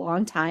for a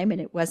long time and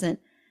it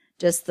wasn't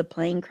just the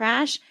plane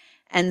crash.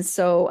 And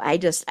so I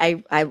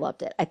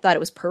loved it. I thought it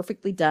was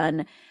perfectly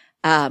done.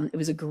 It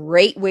was a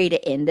great way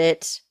to end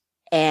it.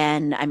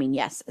 And I mean,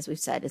 yes, as we've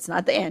said, it's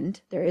not the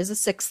end. There is a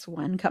 6th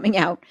one coming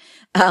out.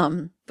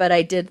 But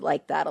I did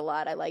like that a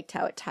lot. I liked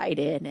how it tied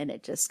in and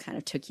it just kind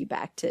of took you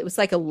back to, it was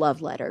like a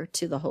love letter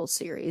to the whole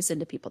series and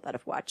to people that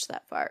have watched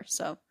that far.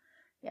 So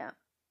yeah,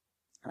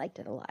 I liked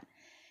it a lot.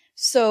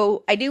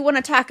 So I do want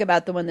to talk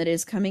about the one that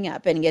is coming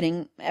up and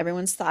getting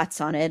everyone's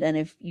thoughts on it. And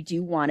if you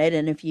do want it,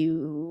 and if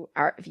you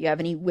have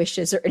any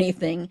wishes or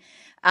anything,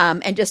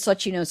 and just to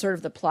let you know, sort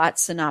of the plot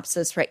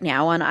synopsis right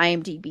now on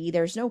IMDb,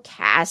 there's no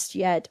cast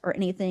yet or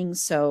anything.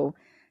 So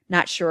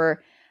not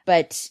sure,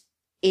 but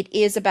it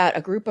is about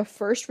a group of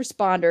first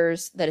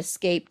responders that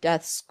escape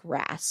death's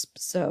grasp.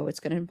 So it's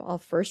going to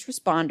involve first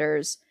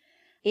responders.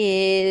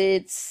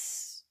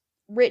 It's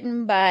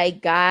written by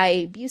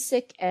Guy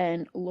Busick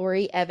and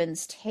Laurie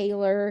Evans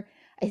Taylor.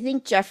 I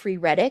think Jeffrey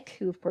Reddick,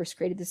 who of course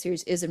created the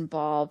series, is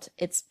involved.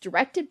 It's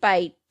directed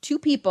by 2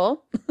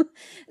 people,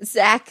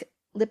 Zach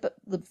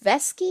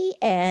Lipevsky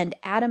and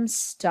Adam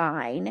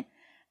Stein.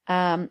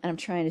 And I'm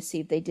trying to see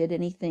if they did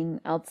anything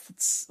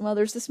else. Well,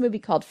 there's this movie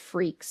called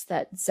Freaks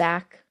that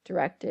Zach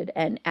directed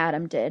and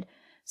Adam did.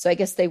 So I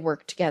guess they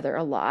worked together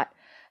a lot.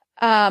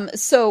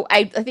 So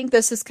I think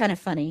this is kind of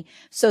funny.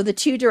 So the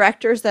 2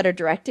 directors that are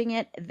directing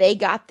it, they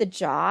got the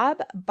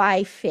job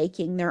by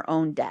faking their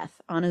own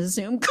death on a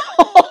Zoom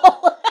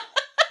call.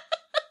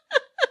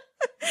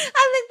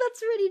 I think that's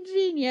pretty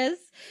genius.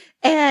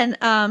 And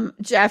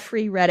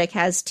Jeffrey Reddick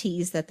has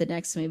teased that the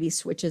next movie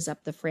switches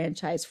up the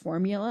franchise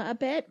formula a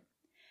bit.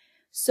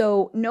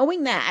 So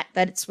knowing that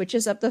it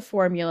switches up the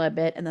formula a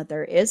bit and that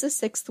there is a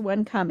 6th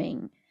one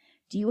coming,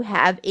 do you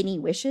have any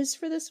wishes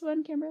for this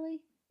one, Kimberly?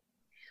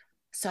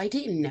 So I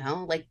didn't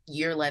know, like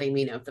you're letting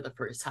me know for the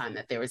first time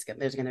that there's going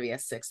to be a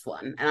 6th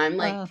one. And I'm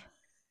like,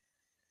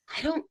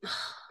 I don't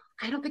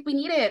think we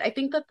need it. I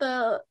think that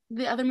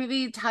the other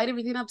movie tied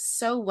everything up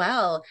so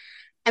well.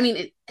 I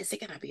mean, is it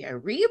going to be a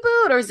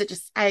reboot or is it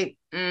just, I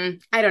don't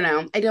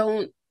know. I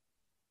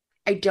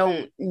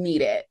don't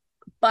need it.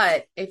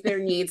 But if there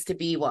needs to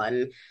be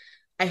one,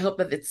 I hope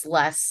that it's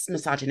less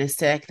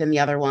misogynistic than the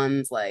other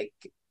ones. Like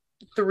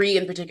 3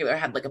 in particular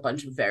had like a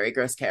bunch of very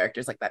gross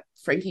characters, like that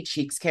Frankie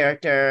Cheeks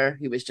character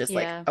who was just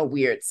like a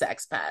weird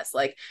sex pest.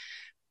 Like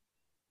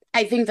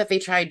I think that they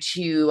tried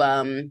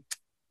to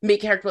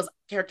make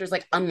characters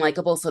like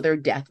unlikable so their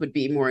death would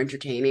be more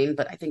entertaining,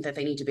 but I think that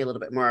they need to be a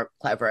little bit more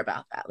clever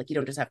about that. Like you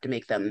don't just have to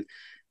make them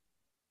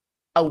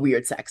a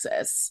weird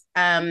sexist.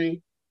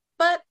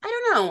 But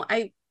I don't know.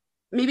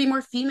 Maybe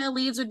more female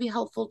leads would be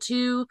helpful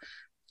too.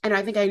 And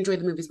I think I enjoyed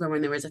the movies more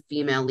when there was a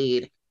female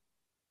lead.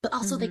 But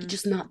also they could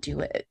just not do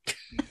it.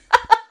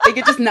 They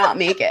could just not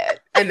make it.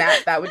 And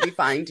that would be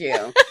fine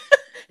too.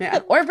 Yeah.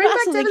 Or bring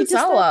back Devin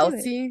Sawa.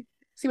 See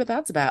what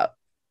that's about.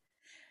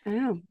 I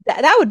don't know.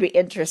 That would be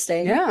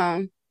interesting.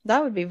 Yeah.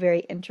 That would be very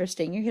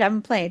interesting. You could have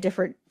him play a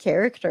different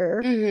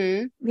character.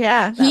 Mm-hmm.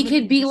 Yeah. He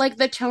could be like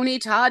the Tony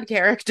Todd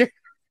character.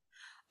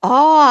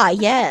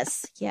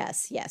 Yes.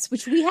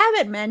 Which we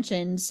haven't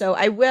mentioned. So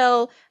I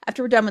will,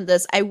 after we're done with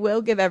this, I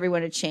will give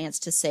everyone a chance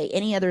to say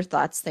any other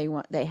thoughts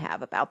they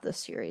have about this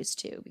series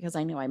too, because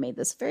I know I made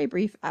this very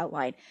brief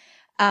outline.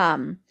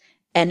 And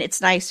it's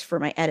nice for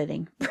my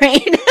editing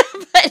brain.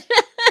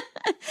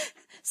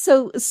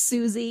 So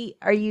Susie,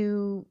 are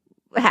you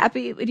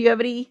happy? Do you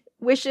have any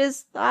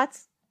wishes,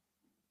 thoughts?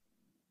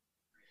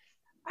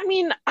 I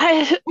mean,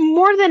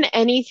 more than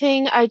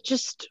anything,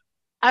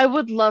 I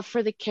would love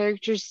for the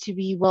characters to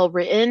be well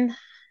written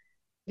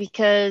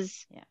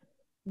because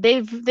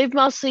they've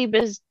mostly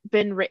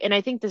been written, and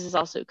I think this is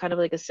also kind of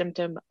like a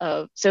symptom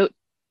of, so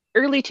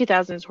early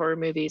 2000s horror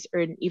movies,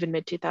 or even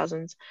mid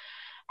 2000s,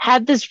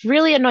 had this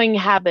really annoying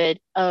habit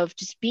of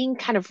just being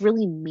kind of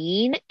really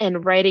mean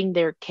and writing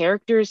their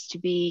characters to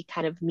be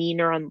kind of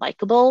mean or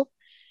unlikable.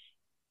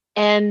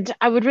 And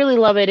I would really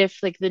love it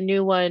if like the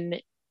new one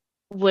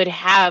would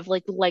have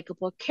like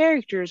likable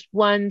characters,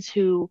 ones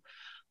who,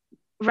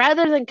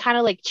 rather than kind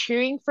of like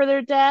cheering for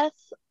their death,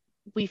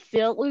 we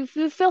feel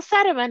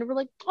sad about it. We're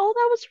like, oh,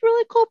 that was a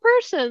really cool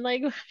person.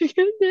 Like,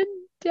 then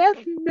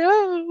death,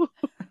 no.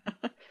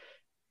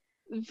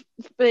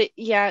 But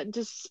yeah,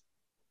 just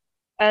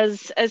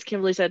as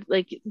Kimberly said,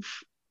 like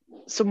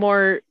some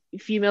more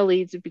female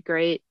leads would be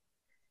great.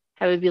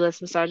 Have it be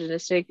less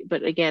misogynistic.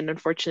 But again,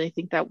 unfortunately, I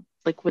think that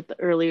like with the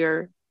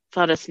earlier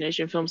Final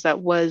Destination films,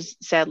 that was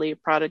sadly a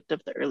product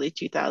of the early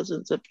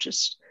 2000s of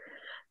just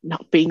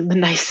not being the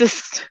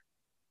nicest.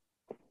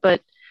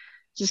 But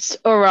just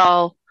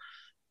overall,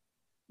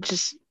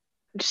 just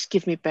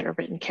give me better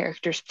written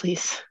characters,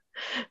 please.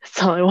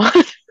 That's all I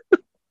want.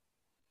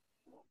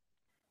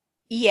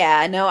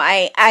 Yeah, no,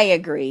 I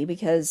agree,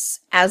 because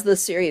as the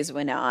series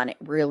went on, it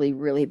really,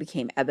 really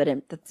became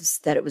evident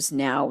that it was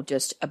now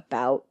just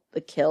about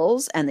the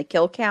kills and the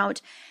kill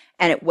count,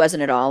 and it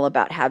wasn't at all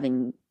about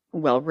having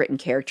well-written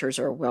characters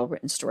or a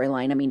well-written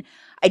storyline. I mean,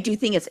 I do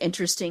think it's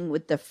interesting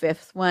with the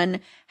fifth one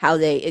how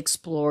they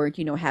explored,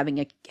 having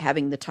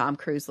the Tom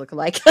Cruise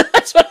look-alike.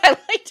 That's what I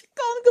like to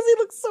call him, because he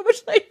looks so much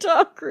like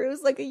Tom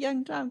Cruise, like a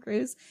young Tom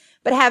Cruise.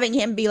 But having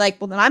him be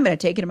like, well, then I'm going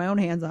to take it in my own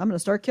hands. I'm going to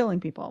start killing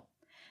people.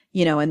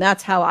 And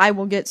that's how I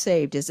will get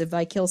saved, is if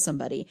I kill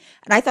somebody.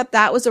 And I thought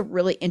that was a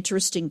really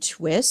interesting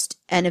twist.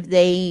 And if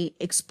they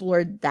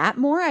explored that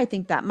more, I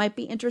think that might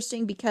be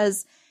interesting,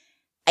 because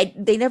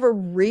they never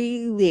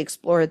really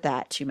explored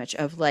that too much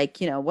of like,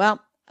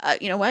 well,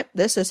 you know what?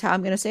 This is how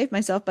I'm going to save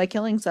myself, by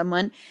killing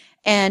someone.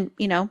 And,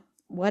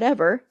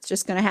 whatever, it's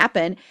just going to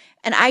happen.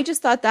 And I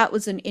just thought that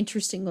was an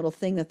interesting little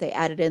thing that they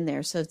added in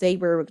there. So if they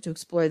were to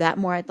explore that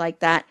more, I'd like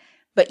that.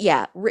 But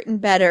yeah, written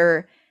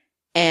better,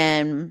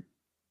 and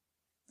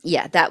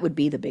yeah, that would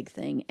be the big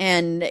thing.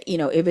 And,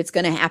 if it's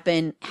going to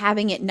happen,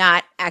 having it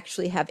not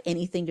actually have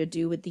anything to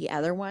do with the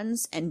other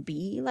ones and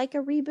be like a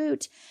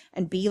reboot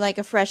and be like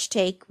a fresh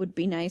take would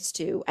be nice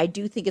too. I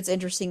do think it's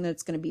interesting that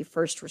it's going to be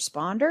first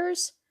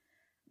responders.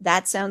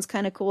 That sounds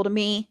kind of cool to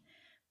me.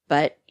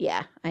 But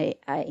yeah, I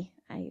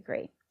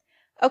agree.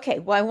 Okay,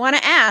 well, I want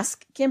to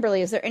ask,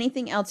 Kimberly, is there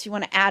anything else you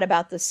want to add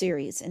about the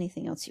series?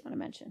 Anything else you want to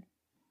mention?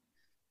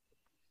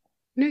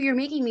 No, you're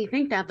making me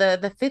think now.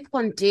 The fifth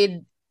one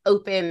did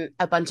open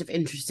a bunch of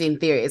interesting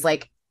theories.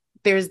 Like,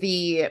 there's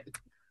I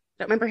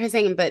don't remember his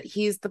name, but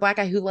he's the black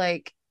guy who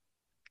like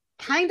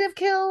kind of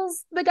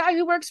kills the guy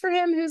who works for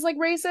him, who's like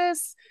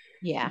racist.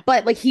 Yeah.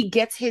 But like he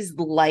gets his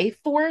life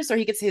force, or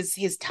he gets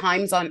his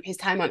time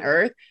on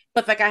Earth.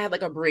 But that guy had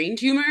like a brain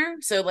tumor,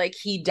 so like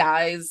he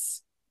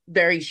dies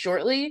very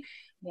shortly.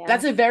 Yeah.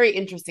 That's a very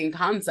interesting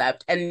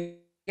concept, and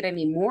get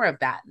any more of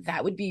that.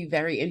 That would be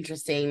very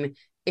interesting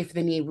if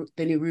the new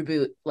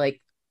reboot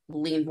like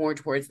leaned more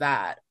towards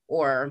that.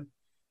 Or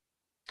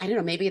I don't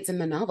know, maybe it's in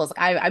the novels.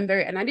 I'm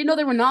very, and I didn't know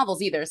there were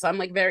novels either, so I'm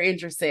like very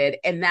interested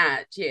in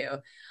that too.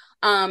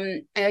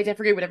 And I definitely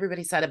agree with what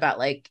everybody said about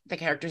like the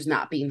characters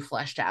not being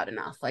fleshed out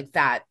enough. Like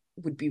that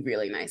would be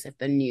really nice if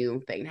the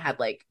new thing had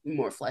like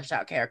more fleshed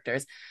out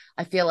characters.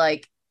 I feel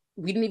like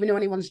we didn't even know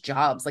anyone's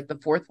jobs. Like the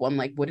fourth one,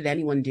 like what did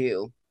anyone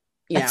do?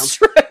 That's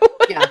true.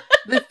 Yeah.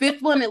 The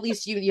fifth one, at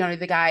least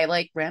the guy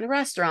like ran a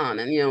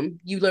restaurant, and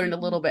you learned a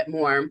little bit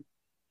more.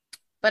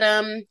 But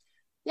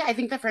yeah, I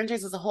think the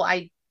franchise as a whole,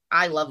 I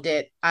loved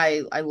it.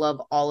 I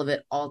love all of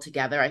it all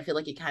together. I feel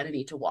like you kind of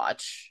need to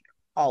watch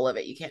all of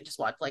it. You can't just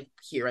watch like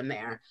here and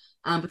there.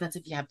 But that's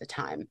if you have the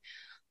time.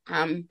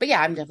 But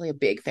yeah, I'm definitely a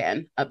big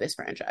fan of this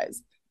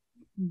franchise.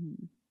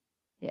 Mm-hmm.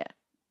 Yeah.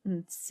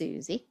 And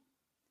Susie?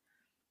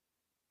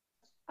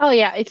 Oh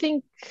yeah, I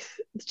think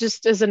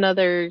just as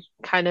another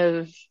kind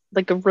of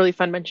like a really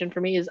fun mention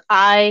for me is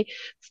I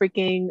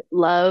freaking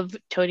love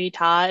Tony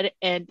Todd,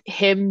 and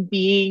him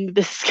being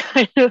this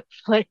kind of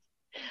like,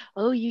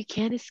 oh, you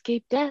can't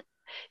escape death.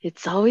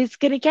 It's always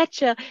gonna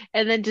get you,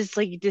 and then just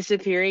like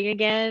disappearing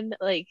again,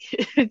 like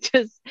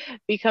just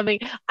becoming.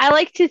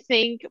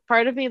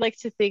 Part of me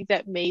likes to think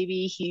that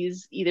maybe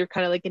he's either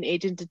kind of like an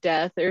agent of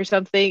death or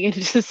something, and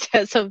just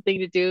has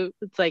something to do.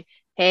 It's like,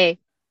 hey,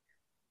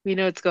 we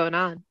know what's going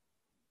on.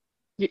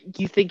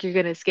 You think you're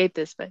gonna escape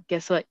this, but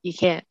guess what? You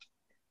can't.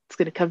 It's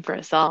gonna come for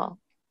us all.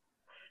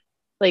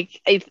 Like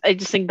I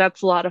just think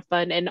that's a lot of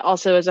fun. And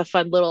also as a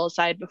fun little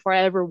aside, before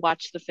I ever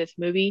watched the fifth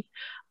movie,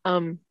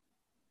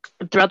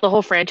 throughout the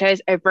whole franchise,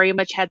 I very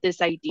much had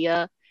this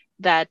idea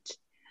that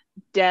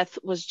death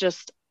was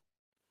just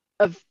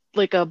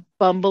like a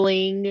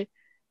bumbling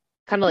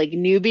kind of like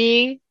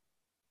newbie,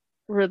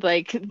 where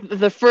like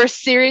the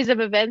first series of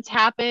events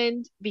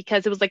happened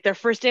because it was like their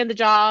first day on the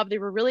job. They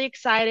were really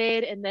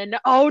excited, and then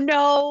oh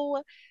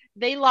no,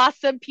 they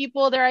lost some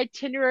people. Their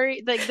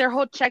itinerary, like their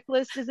whole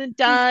checklist isn't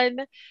done.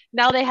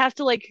 Now they have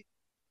to like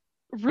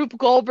Rube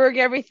Goldberg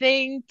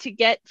everything to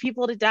get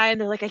people to die, and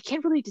they're like, I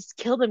can't really just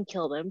kill them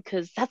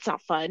because that's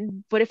not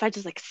fun. What if I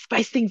just like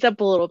spice things up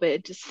a little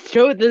bit, just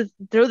throw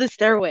this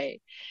their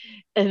way,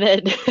 and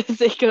then as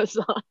it goes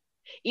on,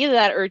 either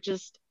that or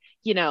just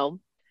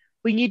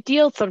when you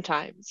deal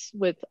sometimes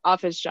with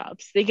office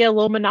jobs, they get a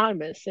little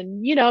monotonous,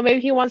 and maybe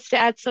he wants to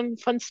add some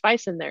fun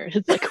spice in there.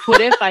 It's like,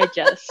 what if I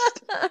just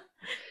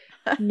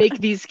make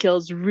these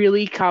kills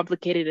really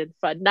complicated and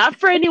fun, not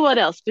for anyone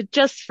else, but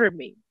just for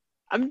me.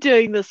 I'm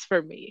doing this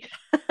for me.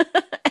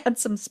 Add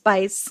some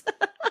spice.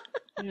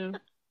 Yeah.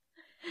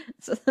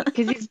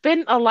 Because he's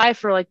been alive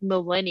for like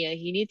millennia.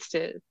 They need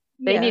to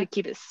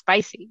keep it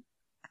spicy.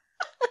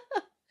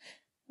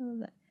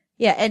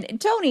 Yeah, and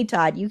Tony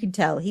Todd, you can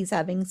tell he's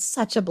having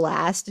such a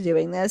blast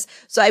doing this.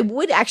 So I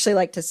would actually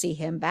like to see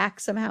him back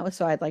somehow.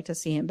 So I'd like to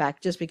see him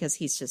back just because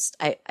he's just,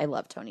 I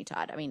love Tony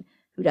Todd. I mean,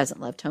 who doesn't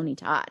love Tony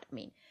Todd? I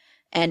mean,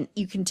 and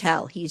you can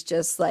tell he's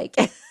just like,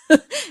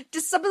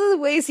 just some of the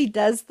ways he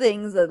does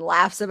things and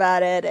laughs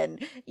about it.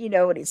 And,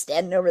 when he's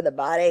standing over the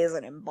bodies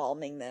and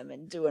embalming them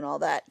and doing all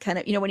that kind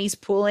of, when he's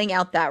pulling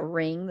out that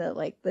ring, the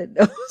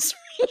nose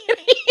ring.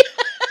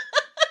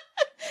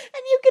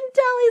 And you can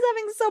tell he's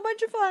having so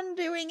much fun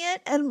doing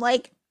it. And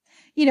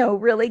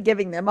really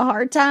giving them a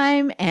hard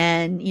time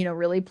and,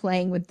 really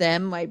playing with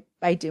them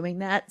by doing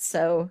that.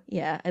 So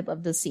yeah, I'd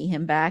love to see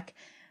him back.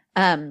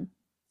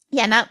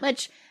 Not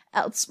much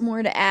else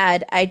more to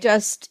add. I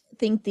just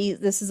think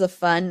this is a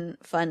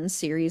fun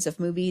series of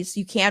movies.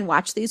 You can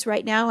watch these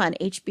right now on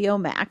HBO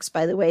Max.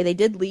 By the way, they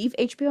did leave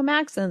HBO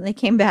Max and then they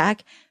came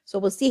back. So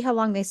we'll see how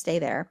long they stay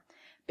there.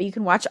 But you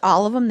can watch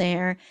all of them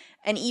there.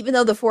 And even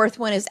though the fourth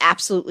one is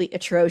absolutely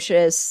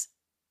atrocious,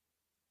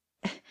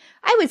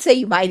 I would say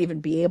you might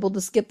even be able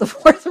to skip the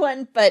fourth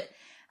one. But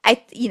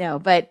you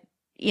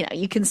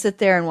can sit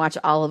there and watch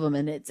all of them,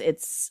 and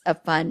it's a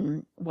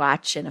fun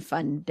watch and a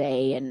fun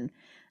day. And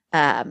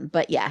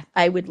but yeah,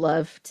 I would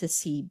love to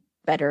see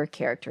better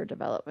character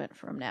development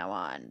from now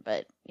on.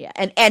 But yeah,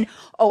 and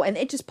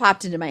it just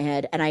popped into my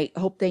head, and I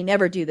hope they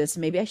never do this.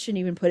 Maybe I shouldn't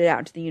even put it out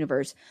into the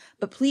universe,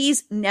 but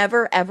please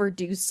never ever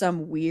do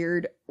some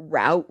weird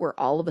route where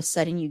all of a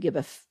sudden you give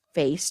a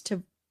face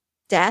to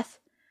death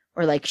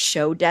or like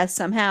show death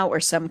somehow or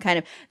some kind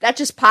of, that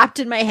just popped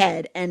in my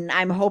head, and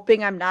I'm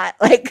hoping I'm not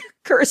like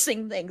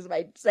cursing things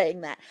by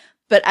saying that,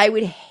 but I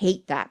would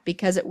hate that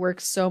because it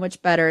works so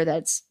much better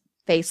that's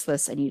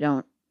faceless and you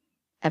don't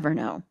ever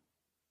know.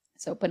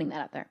 So putting that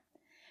out there.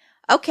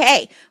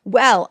 Okay.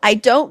 Well, I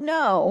don't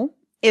know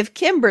if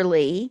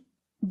Kimberly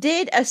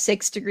did a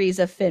 6 Degrees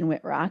of Finn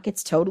Wittrock.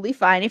 It's totally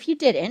fine if you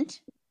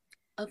didn't.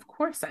 Of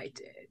course I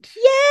did.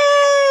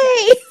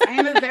 Yay! I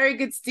am a very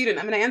good student.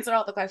 I'm going to answer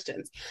all the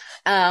questions.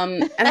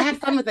 And I had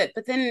fun with it,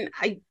 but then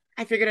I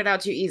figured it out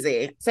too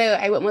easy. So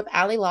I went with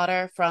Ali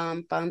Lauder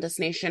from Final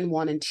Destination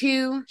 1 and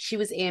 2. She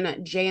was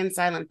in Jay and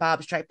Silent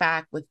Bob Strike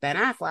Back with Ben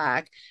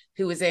Affleck,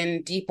 who was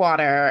in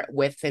Deepwater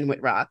with Finn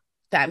Wittrock.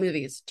 That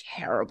movie is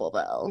terrible,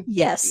 though.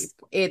 Yes.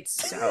 It's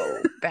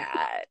so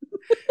bad.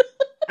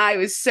 I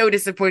was so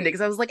disappointed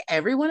because I was like,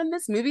 everyone in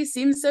this movie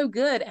seems so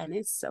good, and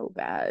it's so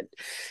bad.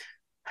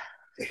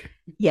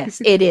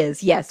 Yes, it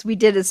is. Yes, we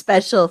did a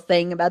special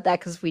thing about that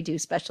because we do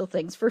special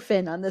things for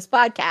Finn on this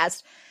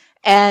podcast.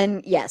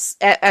 And yes,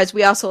 as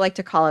we also like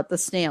to call it, the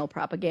snail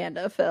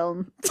propaganda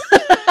film.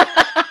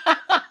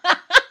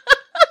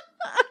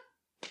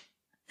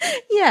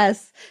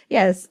 Yes.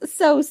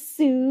 So,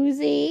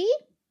 Susie?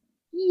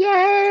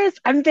 Yes,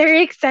 I'm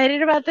very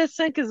excited about this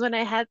one because when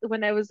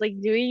I was like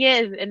doing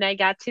it and I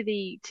got to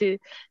the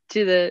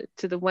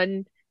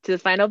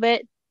final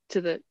bit,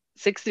 to the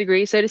 6th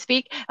degree, so to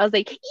speak, I was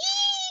like,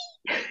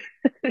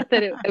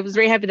 I was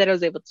very happy that I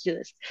was able to do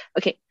this.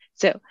 Okay,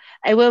 so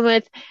I went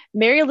with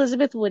Mary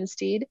Elizabeth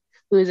Winstead,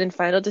 who is in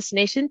Final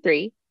Destination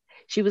 3.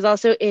 She was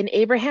also in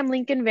Abraham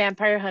Lincoln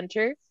Vampire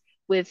Hunter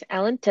with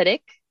Alan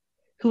Tudyk,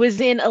 who was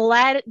in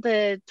Aladdin,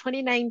 the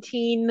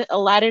 2019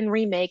 Aladdin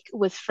remake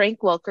with Frank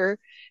Welker,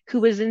 who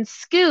was in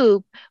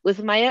Scoob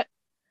with Maya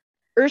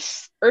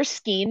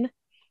Erskine,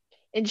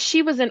 and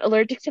she was in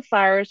Allergic to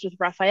Flowers with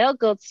Raphael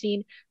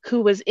Goldstein, who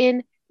was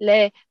in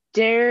Le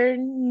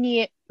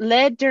Dernier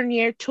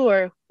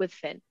Tour with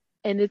Finn.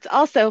 And it's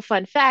also,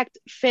 fun fact,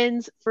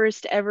 Finn's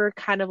first ever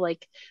kind of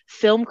like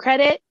film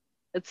credit.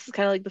 It's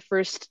kind of like the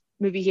first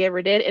movie he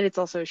ever did, and it's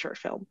also a short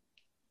film.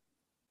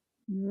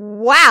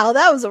 Wow,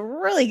 that was a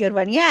really good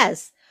one.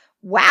 Yes.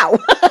 Wow.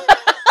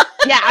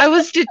 Yeah, I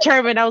was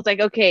determined. I was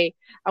like, okay,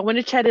 I want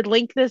to try to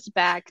link this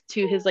back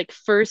to his like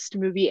first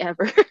movie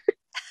ever.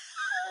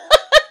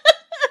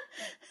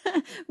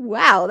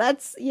 Wow,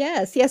 that's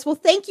yes. Well,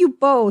 thank you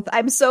both.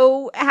 I'm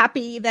so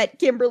happy that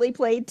Kimberly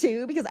played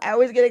too, because I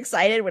always get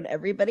excited when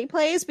everybody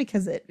plays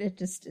because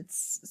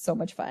it's so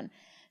much fun.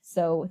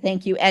 So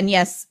thank you. And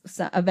yes,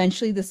 so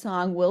eventually the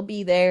song will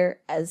be there.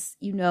 As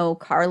you know,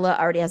 Carla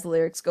already has the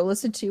lyrics. Go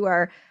listen to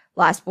our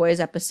Lost Boys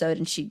episode,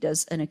 and she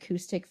does an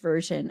acoustic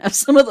version of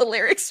some of the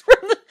lyrics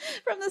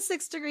from the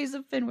 6 Degrees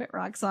of Finn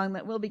Wittrock song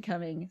that will be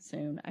coming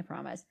soon, I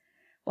promise.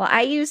 Well,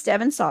 I used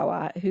Devon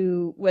Sawa,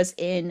 who was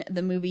in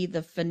the movie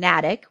The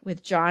Fanatic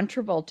with John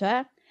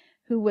Travolta,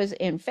 who was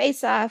in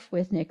Face Off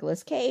with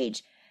Nicolas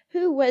Cage,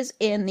 who was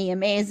in The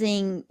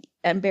Amazing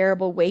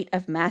Unbearable Weight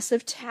of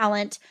Massive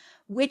Talent,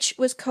 which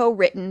was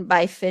co-written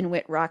by Finn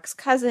Wittrock's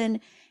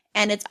cousin.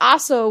 And it's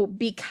also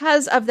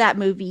because of that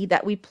movie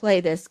that we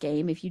play this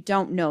game, if you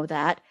don't know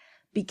that,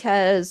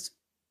 because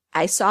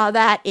I saw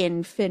that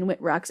in Finn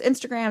Wittrock's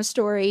Instagram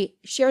story,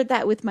 shared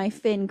that with my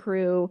Finn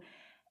crew,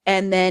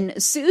 and then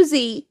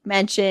Susie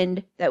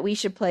mentioned that we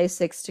should play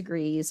 6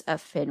 Degrees of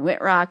Finn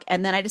Wittrock,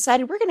 and then I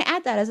decided we're going to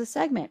add that as a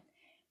segment.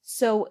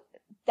 So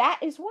that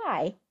is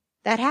why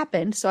that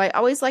happened. So I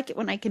always like it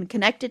when I can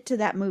connect it to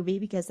that movie,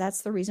 because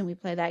that's the reason we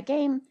play that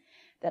game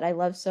that I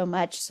love so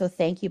much. So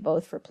thank you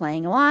both for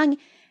playing along.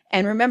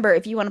 And remember,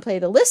 if you want to play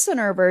the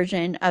listener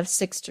version of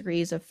 6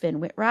 Degrees of Finn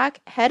Wittrock,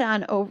 head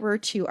on over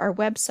to our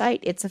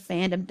website,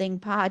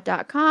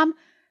 it'safandomthingpod.com.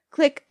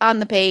 Click on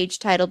the page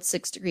titled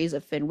 6 Degrees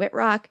of Finn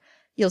Wittrock.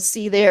 You'll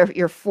see there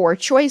your 4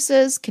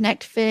 choices.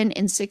 Connect Finn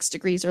in 6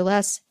 degrees or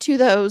less to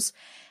those,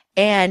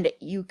 and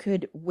you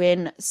could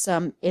win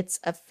some It's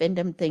a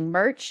Fandom Thing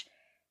merch.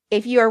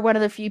 If you are one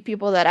of the few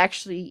people that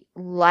actually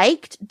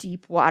liked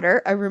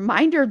Deepwater, a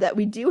reminder that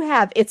we do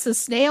have It's a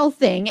Snail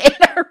Thing in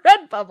our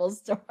Redbubble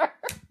store.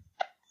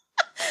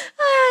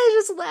 I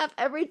just laugh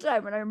every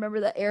time when I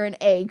remember that Aaron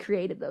A.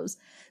 created those.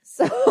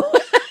 So,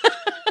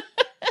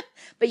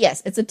 but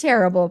yes, it's a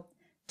terrible,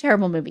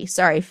 terrible movie.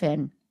 Sorry,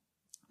 Finn.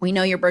 We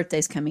know your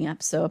birthday's coming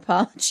up, so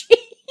apologies.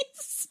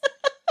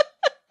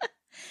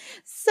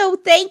 So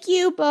thank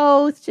you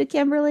both to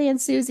Kimberly and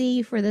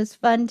Susie for this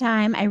fun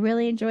time. I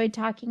really enjoyed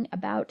talking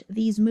about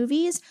these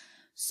movies.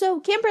 So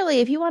Kimberly,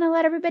 if you want to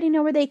let everybody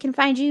know where they can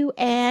find you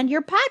and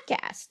your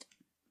podcast.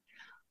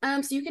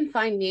 So you can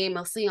find me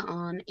mostly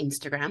on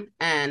Instagram,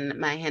 and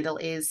my handle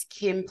is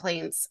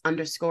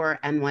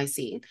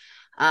KimPlaints_NYC.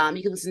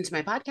 You can listen to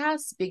my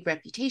podcast, Big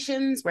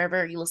Reputations,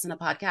 wherever you listen to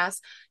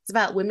podcasts. It's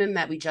about women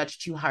that we judge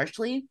too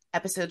harshly.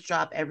 Episodes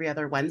drop every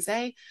other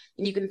Wednesday.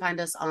 And you can find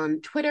us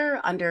on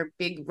Twitter under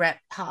Big Rep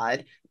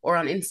Pod, or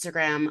on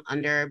Instagram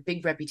under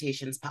Big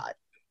Reputations Pod.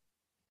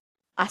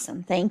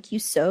 Awesome. Thank you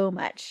so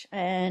much.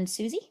 And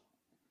Susie?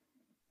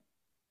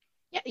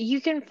 Yeah,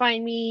 you can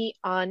find me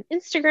on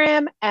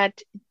Instagram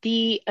at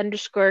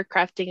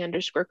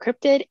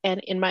 _crafting_cryptid,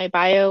 and in my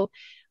bio,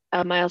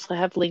 I also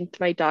have linked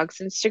my dog's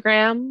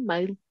Instagram,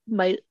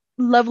 my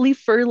lovely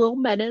fur little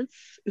menace,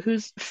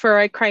 whose fur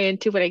I cry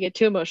into when I get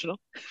too emotional.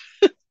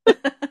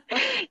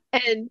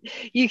 And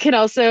you can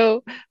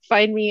also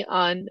find me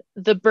on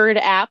the Bird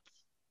app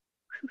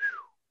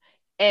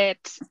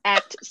at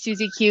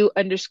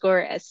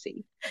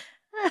SusieQ_SC.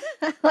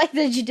 I like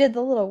that you did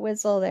the little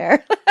whistle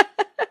there.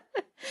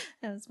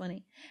 That was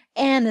funny.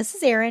 And this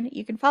is Erin.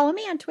 You can follow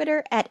me on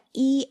Twitter at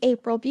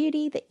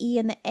eAprilBeauty. The E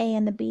and the A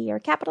and the B are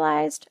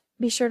capitalized.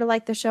 Be sure to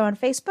like the show on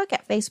Facebook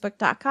at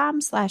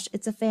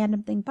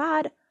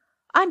facebook.com/it'safandomthingpod.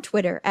 On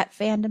Twitter at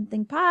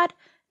fandomthingpod.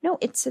 No,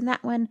 it's in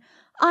that one.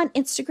 On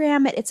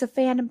Instagram at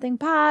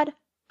it'safandomthingpod.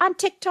 On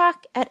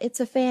TikTok at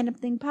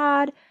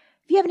it'safandomthingpod.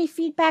 If you have any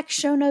feedback,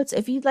 show notes,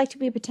 if you'd like to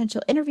be a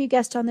potential interview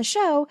guest on the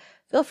show,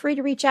 feel free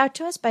to reach out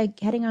to us by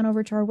heading on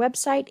over to our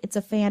website,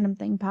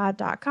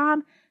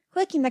 it'safandomthingpod.com.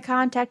 Clicking the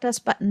Contact Us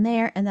button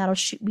there, and that'll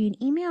shoot me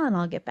an email, and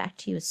I'll get back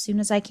to you as soon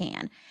as I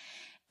can.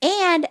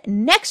 And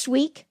next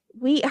week,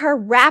 we are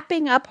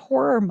wrapping up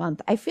Horror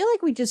Month. I feel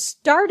like we just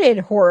started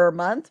Horror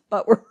Month,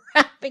 but we're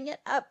wrapping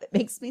it up. It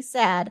makes me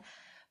sad.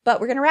 But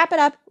we're going to wrap it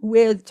up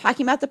with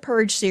talking about the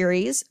Purge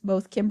series.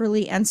 Both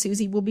Kimberly and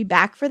Susie will be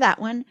back for that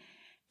one.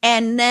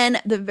 And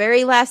then the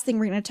very last thing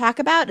we're going to talk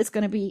about is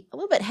going to be a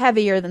little bit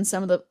heavier than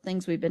some of the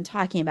things we've been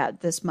talking about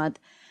this month.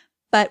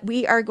 But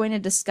we are going to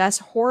discuss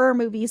horror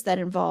movies that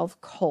involve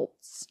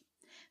cults.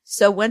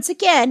 So once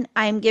again,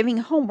 I'm giving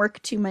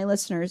homework to my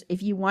listeners.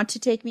 If you want to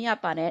take me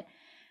up on it,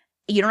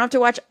 you don't have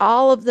to watch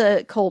all of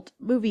the cult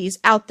movies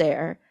out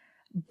there,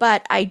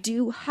 but I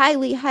do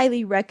highly,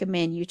 highly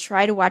recommend you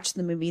try to watch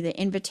the movie The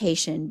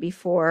Invitation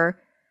before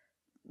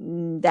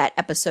that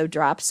episode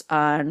drops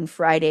on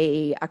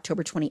Friday,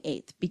 October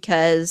 28th,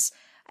 because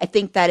I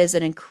think that is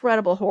an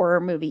incredible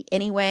horror movie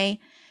anyway.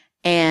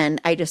 And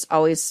I just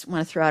always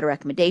want to throw out a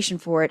recommendation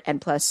for it. And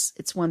plus,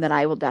 it's one that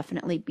I will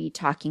definitely be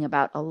talking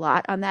about a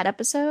lot on that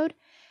episode.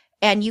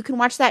 And you can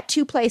watch that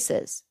 2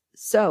 places.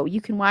 So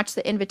you can watch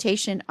The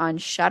Invitation on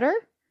Shudder,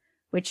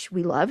 which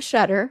we love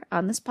Shudder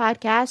on this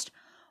podcast,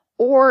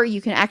 or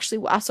you can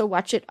actually also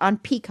watch it on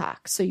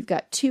Peacock. So you've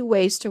got 2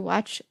 ways to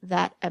watch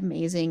that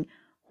amazing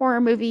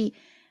horror movie.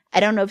 I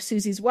don't know if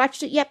Susie's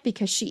watched it yet,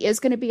 because she is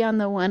going to be on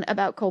the one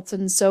about cults,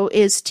 and so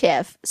is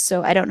Tiff.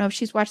 So I don't know if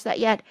she's watched that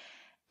yet.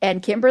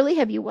 And Kimberly,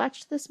 have you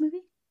watched this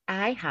movie?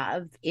 I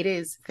have. It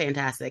is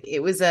fantastic.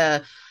 It was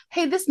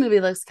hey, this movie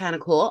looks kind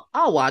of cool.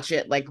 I'll watch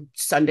it like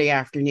Sunday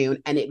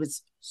afternoon. And it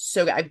was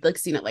so good. I've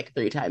seen it like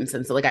 3 times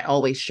since. So I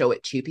always show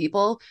it to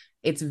people.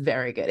 It's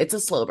very good. It's a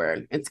slow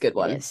burn. It's a good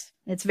one. It's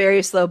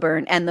very slow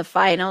burn. And the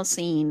final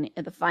scene,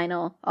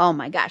 oh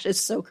my gosh, it's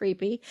so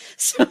creepy.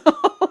 So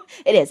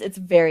It is. It's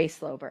very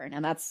slow burn.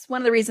 And that's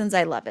one of the reasons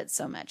I love it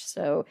so much.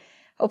 So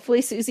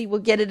hopefully Susie will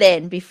get it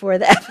in before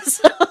the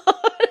episode.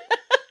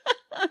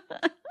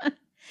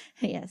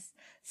 Yes.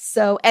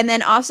 So, and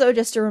then also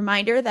just a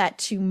reminder that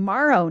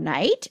tomorrow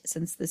night,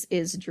 since this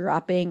is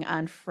dropping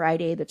on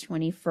Friday the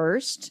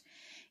 21st,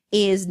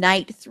 is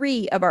night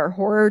 3 of our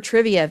horror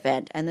trivia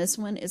event. And this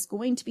one is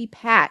going to be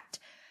packed.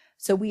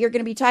 So we are going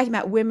to be talking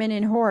about women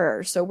in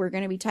horror. So we're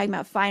going to be talking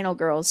about final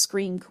girls,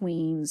 scream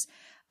queens,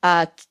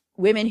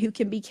 women who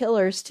can be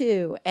killers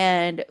too,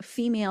 and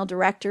female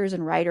directors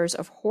and writers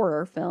of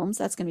horror films.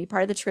 That's going to be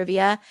part of the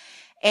trivia.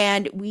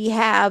 And we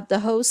have the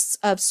hosts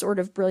of Sort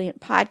of Brilliant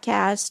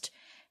podcast,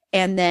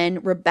 and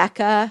then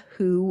Rebecca,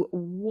 who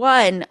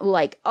won,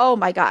 like, oh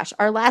my gosh,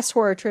 our last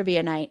horror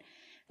trivia night.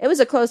 It was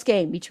a close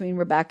game between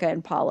Rebecca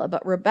and Paula,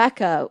 but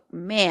Rebecca,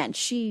 man,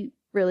 she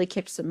really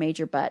kicked some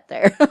major butt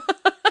there.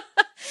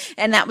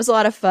 And that was a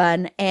lot of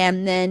fun.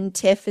 And then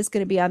Tiff is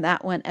going to be on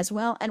that one as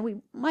well. And we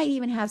might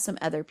even have some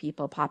other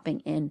people popping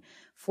in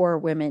for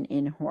Women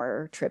in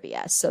Horror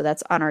Trivia. So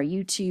that's on our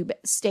YouTube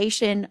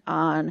station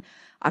on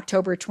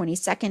October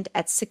 22nd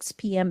at 6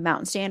 p.m.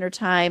 Mountain Standard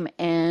Time.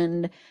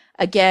 And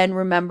again,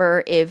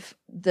 remember, if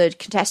the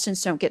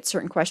contestants don't get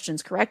certain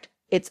questions correct,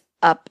 it's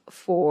up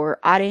for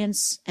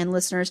audience and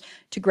listeners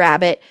to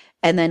grab it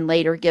and then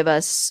later give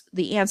us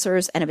the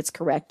answers. And if it's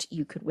correct,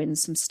 you could win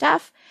some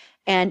stuff.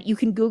 And you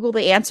can Google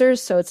the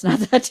answers, so it's not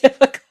that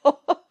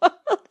difficult,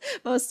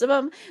 most of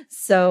them.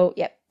 So,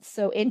 yep.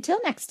 So until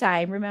next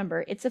time,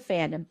 remember, it's a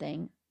fandom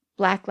thing.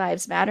 Black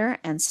Lives Matter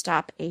and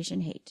stop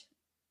Asian hate.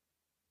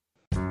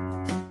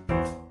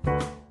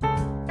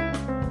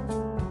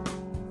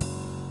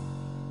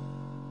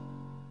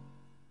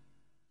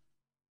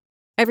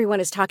 Everyone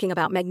is talking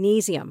about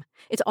magnesium.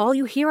 It's all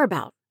you hear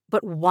about.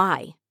 But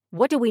why?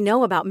 What do we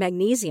know about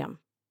magnesium?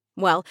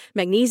 Well,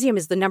 magnesium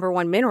is the number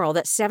one mineral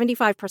that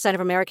 75%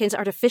 of Americans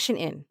are deficient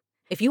in.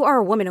 If you are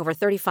a woman over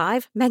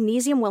 35,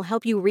 magnesium will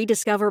help you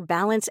rediscover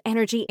balance,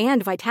 energy,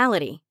 and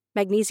vitality.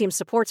 Magnesium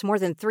supports more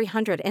than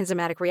 300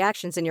 enzymatic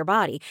reactions in your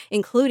body,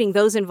 including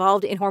those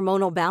involved in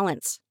hormonal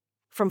balance.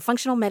 From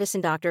functional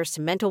medicine doctors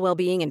to mental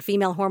well-being and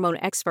female hormone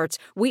experts,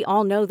 we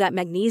all know that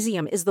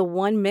magnesium is the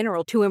one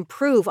mineral to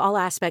improve all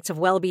aspects of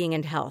well-being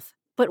and health.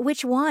 But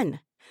which one?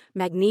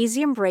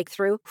 Magnesium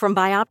Breakthrough from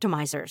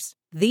Bioptimizers,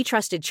 the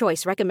trusted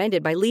choice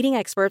recommended by leading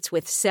experts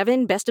with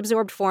 7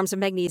 best-absorbed forms of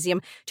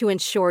magnesium to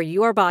ensure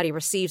your body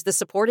receives the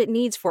support it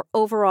needs for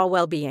overall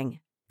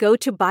well-being. Go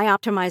to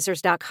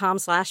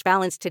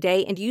bioptimizers.com/balance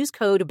today and use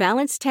code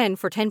BALANCE10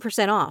 for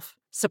 10% off.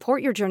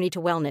 Support your journey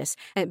to wellness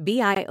at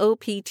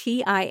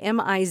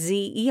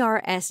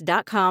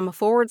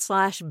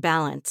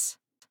bioptimizers.com/balance.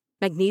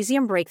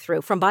 Magnesium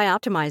Breakthrough from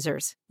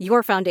Bioptimizers,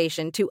 your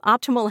foundation to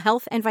optimal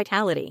health and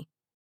vitality.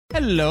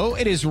 Hello,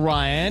 it is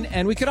Ryan,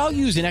 and we could all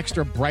use an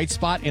extra bright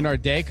spot in our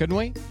day, couldn't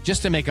we?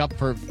 Just to make up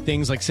for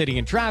things like sitting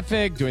in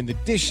traffic, doing the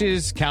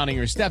dishes, counting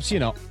your steps, you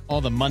know,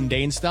 all the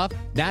mundane stuff.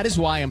 That is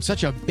why I'm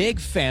such a big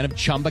fan of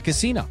Chumba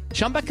Casino.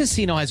 Chumba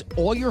Casino has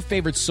all your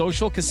favorite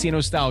social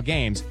casino-style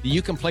games that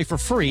you can play for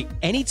free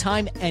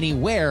anytime,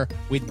 anywhere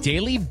with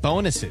daily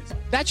bonuses.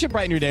 That should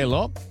brighten your day a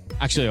little.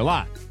 Actually, a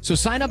lot. So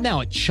sign up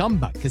now at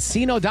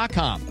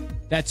ChumbaCasino.com.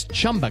 That's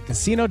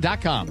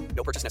ChumbaCasino.com.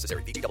 No purchase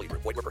necessary. VGW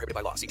Group. Void where prohibited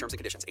by law. See terms and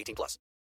conditions. 18+.